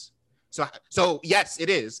Americans? So yes, it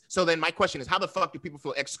is. So then my question is, how the fuck do people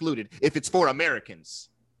feel excluded if it's for Americans?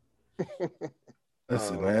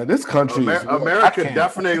 Listen, man, this country America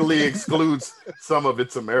definitely excludes some of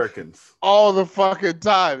its Americans all the fucking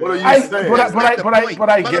time. What are you saying? But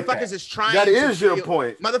I get that. Is trying. That is your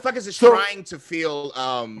point. Motherfuckers is trying to feel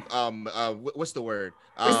what's the word?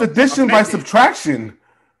 It's addition by subtraction.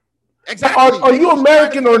 Exactly. Are you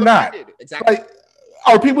American or not? Exactly. Like,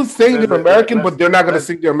 are people saying they're American, but they're not going to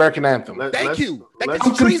sing their American anthem? Thank you. I'm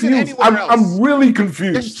confused. I'm really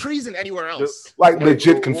confused. There's treason anywhere else. Like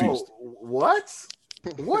legit confused. What?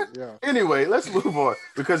 Yeah. Anyway, let's move on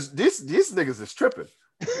because these niggas is tripping.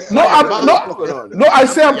 I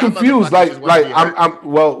say I'm confused.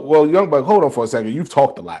 Well, Young Buck, hold on for a second. You've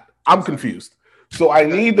talked a lot. I'm confused. So I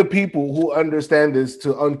need the people who understand this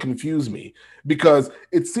to unconfuse me, because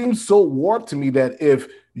it seems so warped to me that if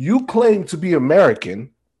you claim to be American,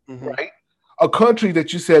 right, a country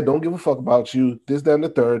that you said don't give a fuck about you, this, that, and the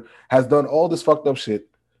third, has done all this fucked up shit,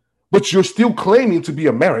 but you're still claiming to be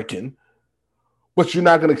American, but you're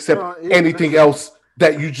not going to accept anything else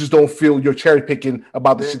that you just don't feel you're cherry picking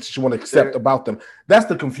about the shit that you want to accept about them. That's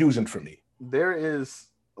the confusion for me.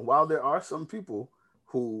 While there are some people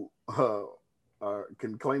who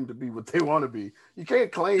can claim to be what they want to be, you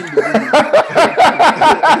can't claim to be.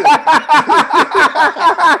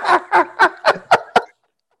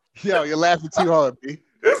 Yo, you're laughing too hard, B.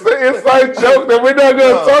 It's an inside joke that we're not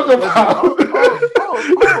going to talk about.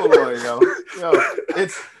 Hold on, yo.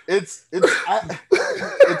 It's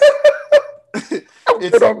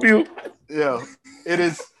on mute. Yeah, it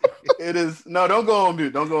is. No, don't go on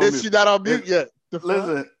mute. Don't go on mute. Is she not on mute yet?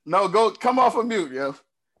 Listen, come off of mute, yo,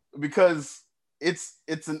 because it's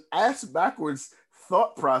an ass backwards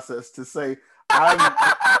thought process to say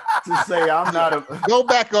I'm not a. Go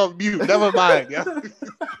back on mute. Never mind. Yeah.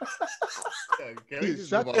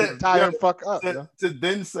 Shut the entire fuck up. To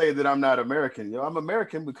then say that I'm not American. I'm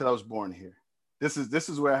American because I was born here. This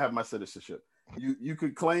is where I have my citizenship. You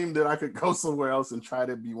could claim that I could go somewhere else and try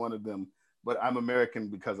to be one of them, but I'm American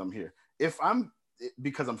because I'm here.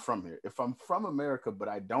 Because I'm from here. If I'm from America, but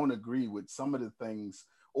I don't agree with some of the things,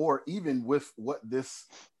 or even with what this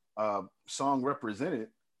song represented,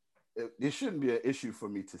 it shouldn't be an issue for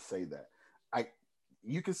me to say that.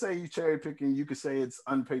 You could say you cherry picking, you could say it's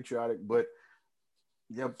unpatriotic, but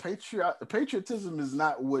patriotism is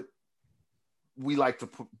not what we like to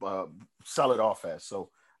sell it off as. So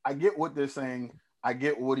I get what they're saying. I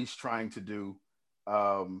get what he's trying to do.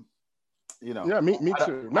 Yeah, me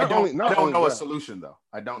too. I don't know a solution though.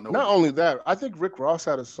 I don't know. Not only that, I think Rick Ross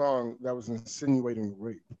had a song that was insinuating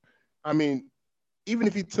rape. I mean, even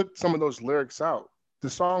if he took some of those lyrics out, the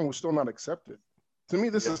song was still not accepted. To me,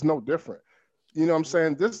 this is no different. You know what I'm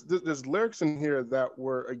saying? There's lyrics in here that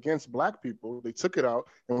were against black people. They took it out,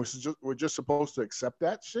 and we're just supposed to accept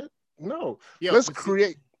that shit? No. Yeah, let's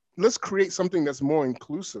create something that's more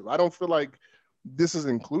inclusive. I don't feel like this is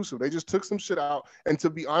inclusive. They just took some shit out. And to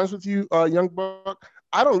be honest with you, Young Buck,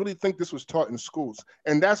 I don't really think this was taught in schools.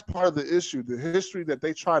 And that's part of the issue, the history that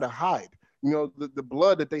they try to hide. You know, the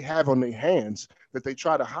blood that they have on their hands that they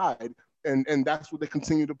try to hide. And that's what they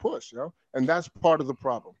continue to push, you know? And that's part of the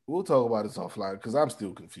problem. We'll talk about this offline because I'm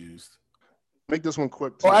still confused. Make this one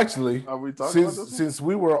quick, too. Oh, actually, are we talking about this since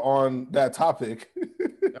we were on that topic.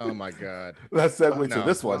 Oh my God. Let's segue to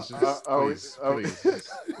this one. Please.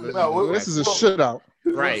 This is a shit out.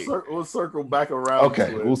 Right. We'll circle back around.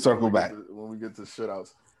 Okay, we'll circle back when we get to shit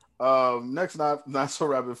outs. Next, not so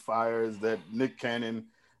rapid fire is that Nick Cannon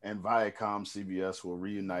and Viacom CBS will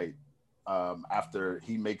reunite after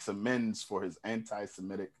he makes amends for his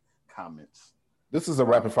anti-Semitic comments. This is a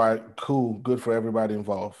rapid fire. Cool. Good for everybody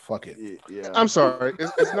involved. Fuck it. Yeah. I'm sorry.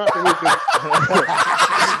 It's not for me.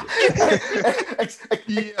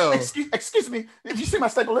 Excuse me. Did you see my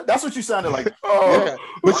staple lip? That's what you sounded like. Yeah.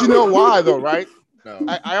 But you know why though, right? No.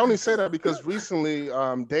 I only say that because recently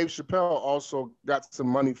Dave Chappelle also got some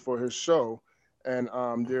money for his show, and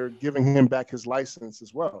they're giving him back his license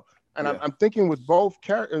as well. And I'm thinking with both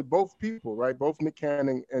people, right? Both Nick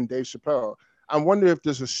Cannon and Dave Chappelle. I wonder if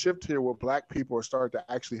there's a shift here where black people are starting to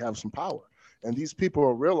actually have some power, and these people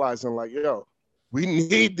are realizing like, yo, we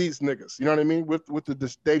need these niggas. You know what I mean? With the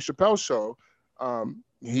Dave Chappelle show,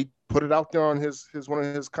 he put it out there on his one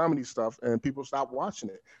of his comedy stuff, and people stopped watching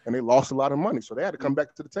it, and they lost a lot of money. So they had to come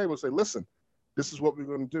back to the table and say, listen, this is what we're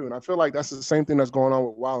going to do. And I feel like that's the same thing that's going on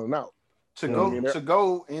with Wild 'N Out. To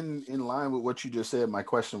go in line with what you just said, my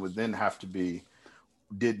question would then have to be,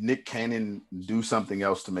 did Nick Cannon do something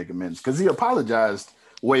else to make amends? Because he apologized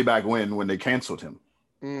way back when they canceled him.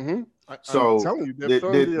 Mm-hmm. So I'm telling you,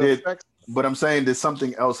 but I'm saying, did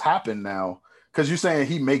something else happen now? Because you're saying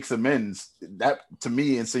he makes amends. That to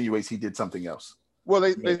me insinuates he did something else. Well,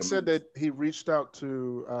 they said that he reached out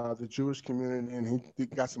to the Jewish community, and he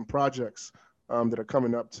got some projects that are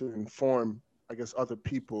coming up to inform, I guess, other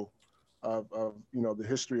people of the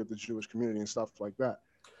history of the Jewish community and stuff like that.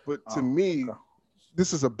 But to me,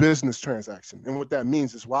 this is a business transaction, and what that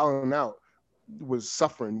means is Wild 'N Out was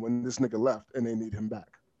suffering when this nigga left, and they need him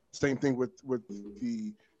back. Same thing with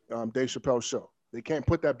the Dave Chappelle show. They can't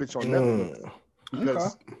put that bitch on Netflix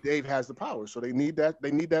because Dave has the power. So they need that.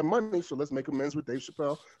 They need that money. So let's make amends with Dave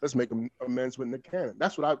Chappelle. Let's make amends with Nick Cannon.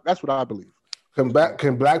 That's what I believe. Can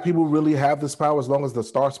black people really have this power as long as the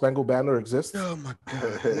Star Spangled Banner exists? Oh my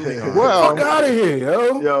God! Well, fuck out of here,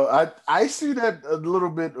 yo. Yo, I see that a little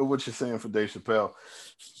bit of what you're saying for Dave Chappelle.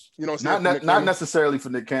 You know, not necessarily for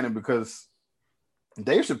Nick Cannon, because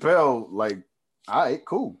Dave Chappelle, like, all right,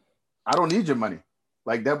 cool. I don't need your money.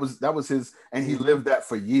 Like that was his, and he lived that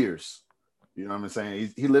for years. You know what I'm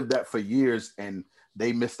saying? He lived that for years, and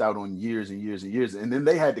they missed out on years and years and years, and then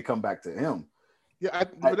they had to come back to him. Yeah,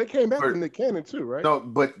 but they came back to Nick Cannon too, right? No,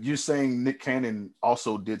 but you're saying Nick Cannon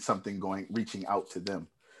also did something reaching out to them.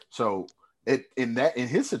 So in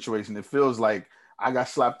his situation, it feels like I got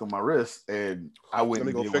slapped on my wrist and I went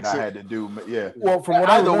and did what I had to do. Yeah. Well, from what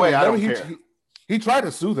I remember, I don't care. He tried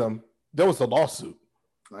to sue them. There was a lawsuit,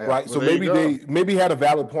 right? Well, so maybe he had a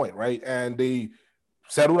valid point, right? And they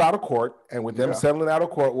settled out of court, and with them settling out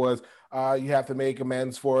of court was you have to make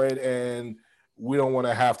amends for it, and we don't want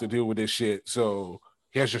to have to deal with this shit. So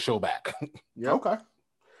here's your show back. Yeah. Okay.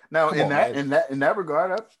 Now in that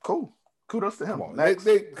regard, that's cool. Kudos to him.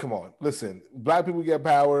 Come on. Listen, black people get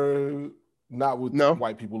power, not with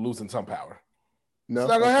white people losing some power. No, it's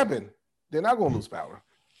not gonna happen. They're not gonna lose power.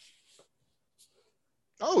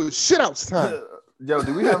 Oh, shit outs time. Yo,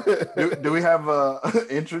 do we have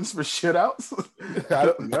entrance for shit outs?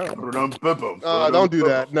 Don't do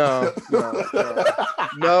that. No.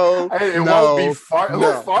 Hey, it won't be fart. Who's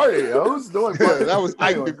farting? Yo? Who's doing farting? That was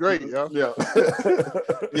Aint the Great, yo.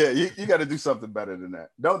 Yeah, you got to do something better than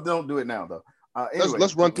that. Don't do it now though. Anyway,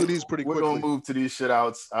 let's run through these pretty quickly. We're gonna move to these shit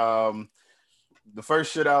outs. The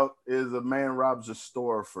first shit out is a man robs a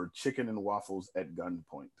store for chicken and waffles at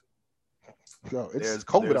gunpoint. Yo, it's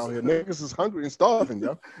COVID out here. Niggas is hungry and starving,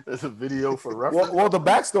 yo. There's a video for reference. Well, the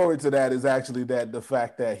backstory to that is actually that the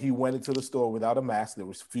fact that he went into the store without a mask, they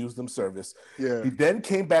refused him service. Yeah. He then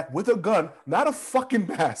came back with a gun, not a fucking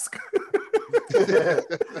mask.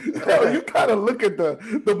 Yo, you kind of look at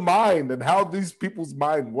the mind and how these people's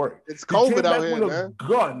mind work. It's COVID out here, with man. A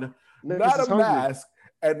gun, niggas not a mask,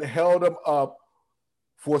 and held him up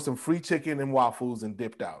for some free chicken and waffles and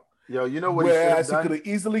dipped out. Yo, you know what? Whereas he could have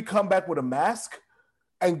easily come back with a mask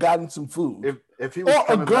and gotten some food, if he was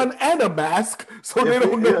or a gun and a mask, so they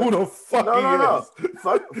don't know who the fuck he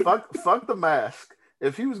is. Fuck the mask.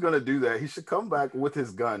 If he was gonna do that, he should come back with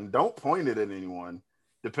his gun. Don't point it at anyone,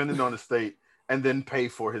 depending on the state, and then pay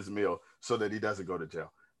for his meal so that he doesn't go to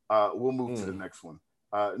jail. We'll move to the next one.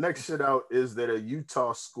 Next shit out is that a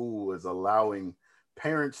Utah school is allowing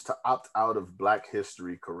parents to opt out of Black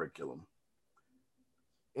History curriculum.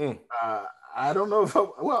 I don't know if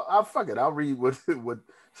I'll fuck it. I'll read what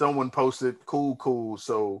someone posted. Cool.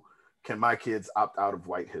 So can my kids opt out of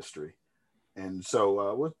white history? And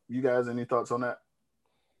so what you guys, any thoughts on that?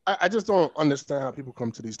 I just don't understand how people come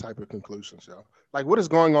to these type of conclusions, yo. Like, what is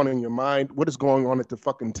going on in your mind? What is going on at the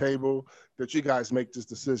fucking table that you guys make this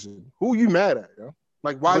decision? Who are you mad at, yo?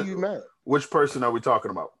 Like, why are you mad? Which person are we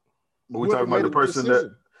talking about? Are we talking about the person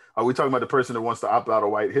that? Are we talking about the person that wants to opt out of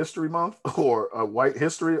White History Month, or White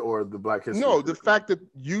History, or the Black History? No, the fact that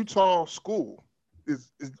Utah school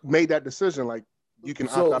is made that decision, like you can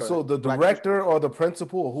opt out. So the director or the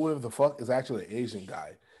principal or whoever the fuck is actually an Asian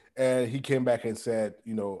guy, and he came back and said,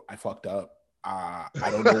 I fucked up. I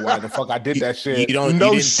don't know why the fuck I did that shit. You didn't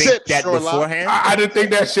think that beforehand? I didn't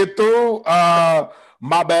think that shit through.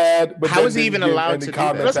 My bad. But how is he even allowed to do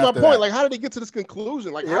that? That's my point. Like, how did he get to this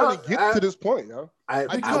conclusion? Like, how did he get to this point? Yo?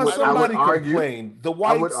 Because somebody complained. The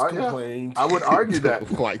whites complained. I would argue that.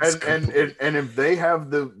 and if they have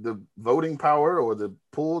the voting power or the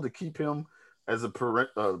pull to keep him as a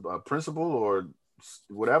principal or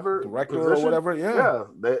whatever, director or whatever,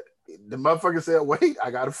 the motherfucker said, "Wait,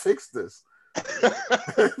 I gotta fix this."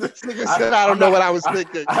 This nigga said, "I don't know what I was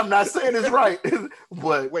thinking." I'm not saying it's right,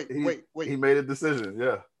 but wait. He made a decision.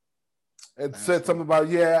 Yeah. And said something about,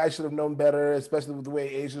 I should have known better, especially with the way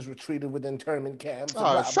Asians were treated within internment camps.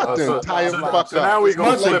 Shut the entire fuck up. So now we're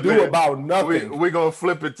going to flip it. About nothing. We're going to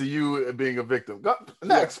flip it to you being a victim.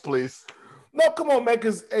 Next, please. No, come on, man,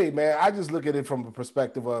 because, hey, man, I just look at it from a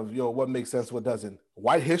perspective of, what makes sense, what doesn't.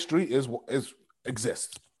 White history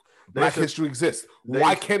exists. Black history exists.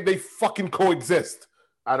 Why can't they fucking coexist?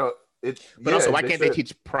 Why can't they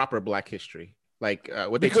teach proper Black history? Like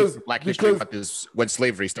what they teach Black history about this when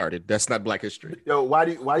slavery started. That's not Black history. Yo, why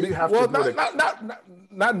do you have to?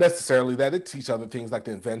 Not necessarily that. They teach other things like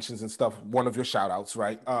the inventions and stuff. One of your shout outs,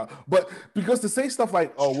 right? But because to say stuff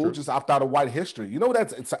like, we'll just opt out of white history. You know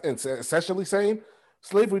what it's essentially saying?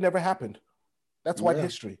 Slavery never happened. That's white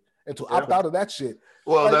history. And to opt out of that shit.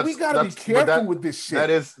 Well, we gotta be careful with this shit.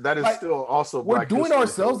 That is still also we're doing history,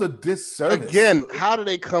 ourselves a disservice. Again, how do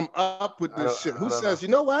they come up with this shit? Who says, you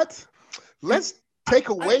know what? Let's take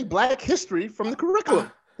away Black history from the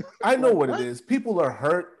curriculum. I know what it is. People are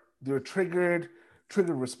hurt. They're triggered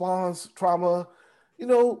response, trauma.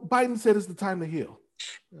 Biden said it's the time to heal.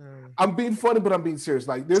 I'm being funny, but I'm being serious.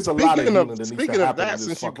 Like, there's a lot of healing that needs to happen. Speaking of that,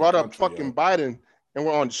 since you brought up fucking Biden and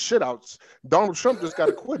we're on shit outs, Donald Trump just got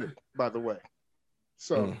acquitted, by the way.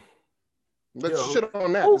 So let's shit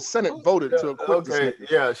on that. The Senate voted to acquit this nigga.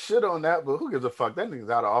 Yeah, shit on that, but who gives a fuck? That nigga's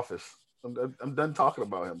out of office. I'm done talking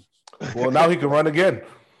about him. Well, now he can run again.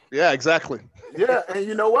 Yeah, exactly. Yeah, and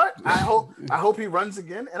you know what? I hope he runs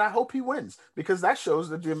again, and I hope he wins, because that shows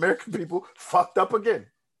that the American people fucked up again.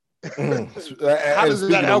 How does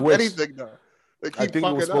that help anything, though? I think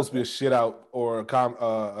it was supposed to be a shit out or a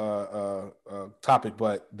topic,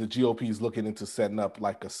 but the GOP is looking into setting up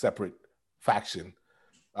like a separate faction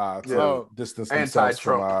to distance themselves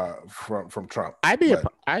from Trump. I'd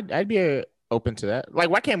be open to that. Like,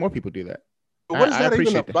 why can't more people do that? But what is that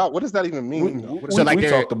even about? What does that even mean? We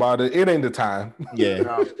talked about it. It ain't the time.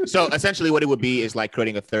 Yeah. So essentially, what it would be is like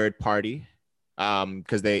creating a third party,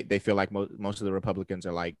 because they feel like most of the Republicans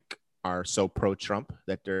are so pro-Trump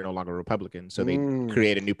that they're no longer Republicans. So they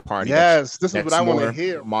create a new party. Yes, this is what I want to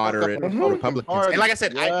hear. Moderate Republicans. And like I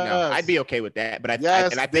said, I'd be okay with that. But I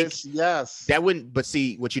think that wouldn't. But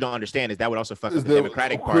see, what you don't understand is that would also fuck with the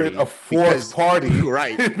Democratic Party. A fourth party,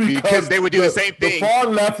 right? Because they would do the same thing. The far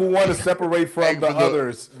left would want to separate from the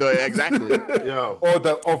others. Exactly.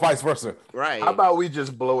 or vice versa. Right. How about we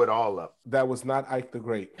just blow it all up? That was not Ike the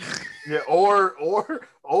Great. Yeah, or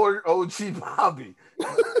OG Bobby.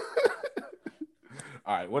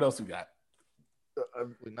 All right, what else we got?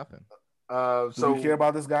 Nothing. So you care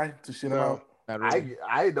about this guy to shit about? Really.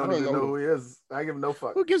 I don't even know who he is. I give no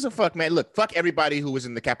fuck. Who gives a fuck, man? Look, fuck everybody who was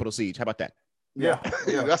in the Capitol siege. How about that? Yeah,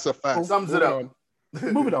 that's a fact. Sums it up.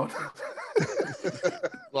 Moving on.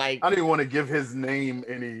 I don't even want to give his name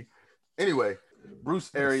any. Anyway, Bruce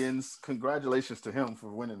Arians, congratulations to him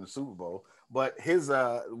for winning the Super Bowl. But his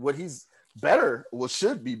what he's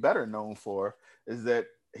should be better known for is that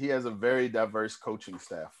he has a very diverse coaching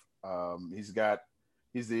staff. The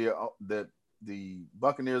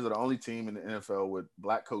Buccaneers are the only team in the NFL with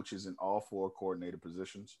black coaches in all four coordinator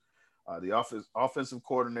positions. The offensive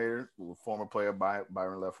coordinator, former player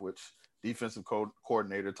Byron Leftwich, defensive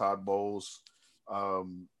coordinator Todd Bowles,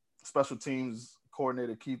 special teams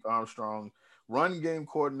coordinator Keith Armstrong, run game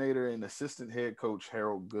coordinator and assistant head coach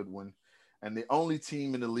Harold Goodwin, and the only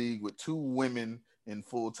team in the league with two women in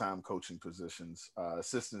full-time coaching positions,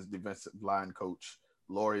 assistant defensive line coach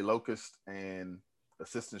Lori Locust and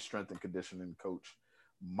assistant strength and conditioning coach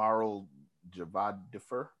Marl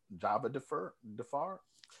Javadifar.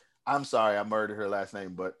 I'm sorry, I murdered her last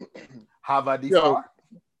name, but Havadifar.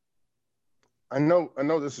 I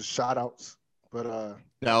know this is shout outs, but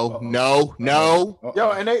no.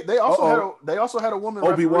 Yo, and they also had a woman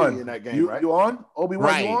Obi-Wan in that game, right? You on? Obi-Wan,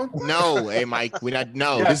 right. you on? No, hey Mike, we not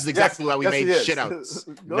this is exactly why we made shit outs.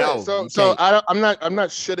 No. So I'm not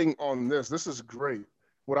shitting on this. This is great.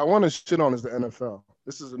 What I want to shit on is the NFL.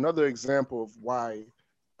 This is another example of why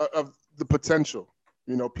of the potential.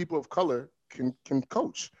 People of color can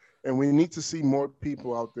coach, and we need to see more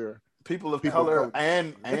people out there people of People color of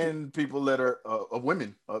and people that are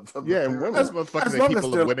women. Yeah, and women. That's motherfuckers As and long as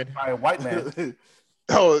people they're of women. by a white man.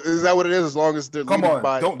 Oh, is that what it is? As long as they're Come leading on,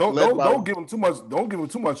 by, don't give them too much. Don't give them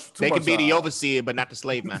too much. They can be the overseer, but not the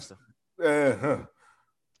slave master.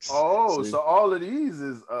 Oh, See? so all of these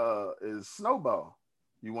is Snowball.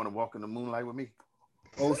 You want to walk in the moonlight with me?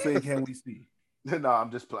 Oh, say can we see? No,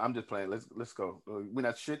 I'm just playing. Let's go. We're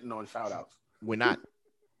not shitting on shout outs. We're not.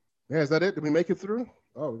 Yeah, is that it? Did we make it through?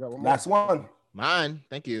 Oh, we got one more. Last one. Mine.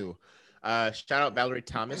 Thank you. Shout out Valerie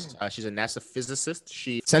Thomas. She's a NASA physicist.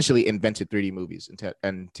 She essentially invented 3D movies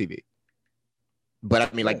and TV. But I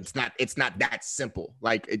mean, like, it's not that simple.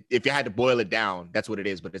 Like, if you had to boil it down, that's what it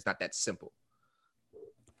is. But it's not that simple.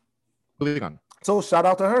 Moving on. So shout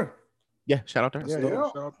out to her. Yeah, shout out to her. Yeah,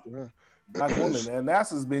 shout out to her. Black woman, and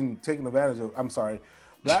NASA's been taking advantage of. I'm sorry,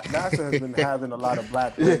 NASA has been having a lot of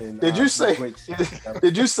black women. Did you say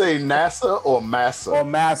NASA or Massa? Or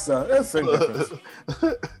Massa? That's the same difference.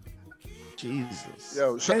 Jesus.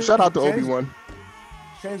 Yo, shout out to Obi-Wan.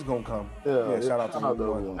 Change gonna come. Yeah, Shout out to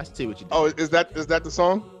Obi-Wan. I see what you did. Oh, is that the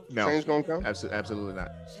song? No. Change gonna come? Absolutely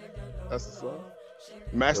not. That's the song.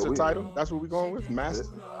 Master title? That's what we're going with? Master?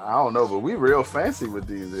 I don't know, but we real fancy with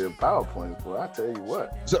these PowerPoints, boy. I tell you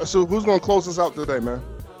what. So who's gonna close us out today, man?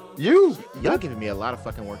 You. Y'all giving me a lot of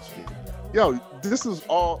fucking work to do. Yo, this is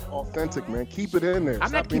all authentic, man. Keep it in there. I'm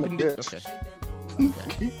Stop not being keeping a this. bitch.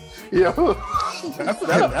 Okay. Yo.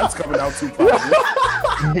 That's coming out too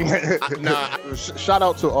positive. Shout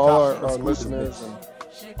out to all our listeners and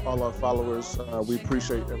all our followers. We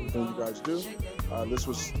appreciate everything you guys do. This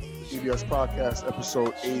was EBS Podcast,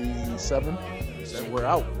 episode 87, and we're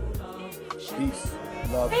out. Peace,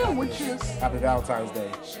 love, happy Valentine's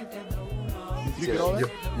Day. You get all that?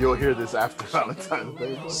 You'll hear this after Valentine's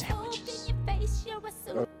Day. Sandwiches. You're a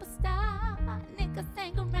superstar. Niggas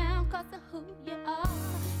hang around 'cause of who you are.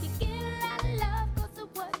 You get a lot of love 'cause of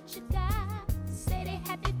what you got. Say they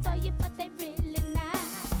happy for you, but they really not.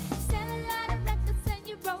 Sell a lot of records and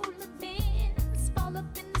you roll the bins. Fall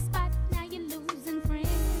up in the spot, now you're losing friends.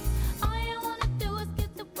 All you wanna do is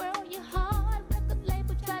give the world your heart. Record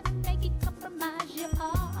label try to make it compromise your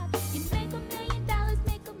art. You make $1 million,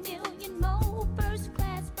 make $1 million more. First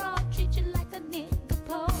class fraud, treat you like a nigga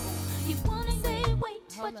pole. You wanna say wait,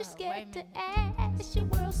 but you're scared to ask. Your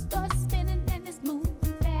world starts spinning and it's moving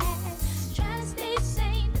fast. Trying to stay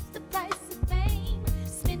sane is the price of fame.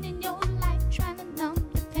 Spending your life trying to numb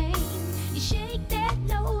the pain. You shake that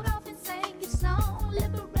load off and sing your song.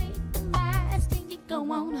 Liberate the minds, then you go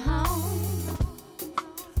on home.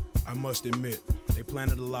 I must admit, they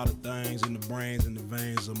planted a lot of things in the brains and the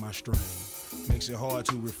veins of my strain. Makes it hard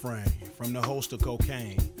to refrain from the host of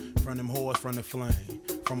cocaine, from them whores from the flame,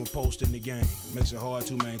 from a post in the game. Makes it hard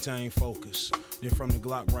to maintain focus. Then from the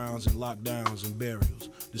Glock rounds and lockdowns and burials,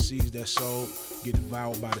 the seeds that sowed get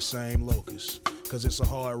devoured by the same locusts. Cause it's a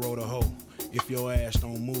hard road to hoe if your ass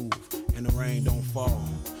don't move and the rain don't fall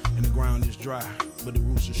and the ground is dry, but the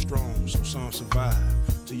roots are strong, so some survive.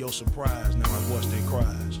 To your surprise, now I voice their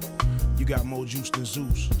cries. You got more juice than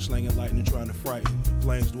Zeus, slinging lightning trying to frighten the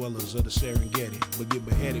plains dwellers of the Serengeti, but get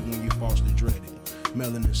beheaded when you falsely dreaded.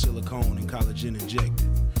 Melanin, silicone, and collagen injected.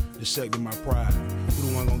 Dissecting my pride, who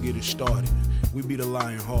the one gonna get it started? We be the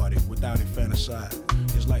lion-hearted, without infanticide.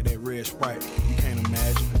 It's like that red Sprite, you can't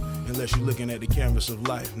imagine. Unless you're looking at the canvas of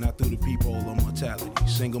life, not through the peephole of mortality.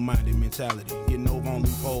 Single-minded mentality, getting over on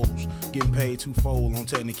loopholes, getting paid twofold on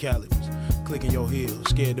technicalities. Clicking your heels,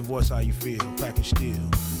 scared to voice how you feel, packing steel.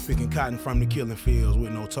 Picking cotton from the killing fields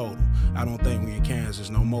with no total. I don't think we in Kansas,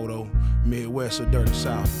 no moto. Midwest or dirty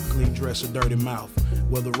South, clean dress or dirty mouth.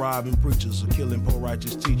 Whether robbing preachers or killing poor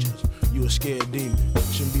righteous teachers. You a scared demon,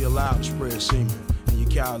 shouldn't be allowed to spread semen. And your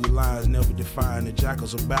cowardly lines never define the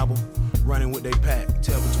jackals of Babel. Running with they pack,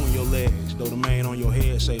 tail between your legs. Though the mane on your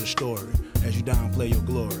head say the story. As you downplay your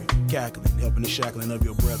glory, cackling, helping the shackling of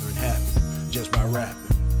your brethren happen. Just by rapping.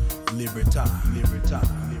 Libertad, libertad,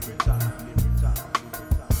 libertad.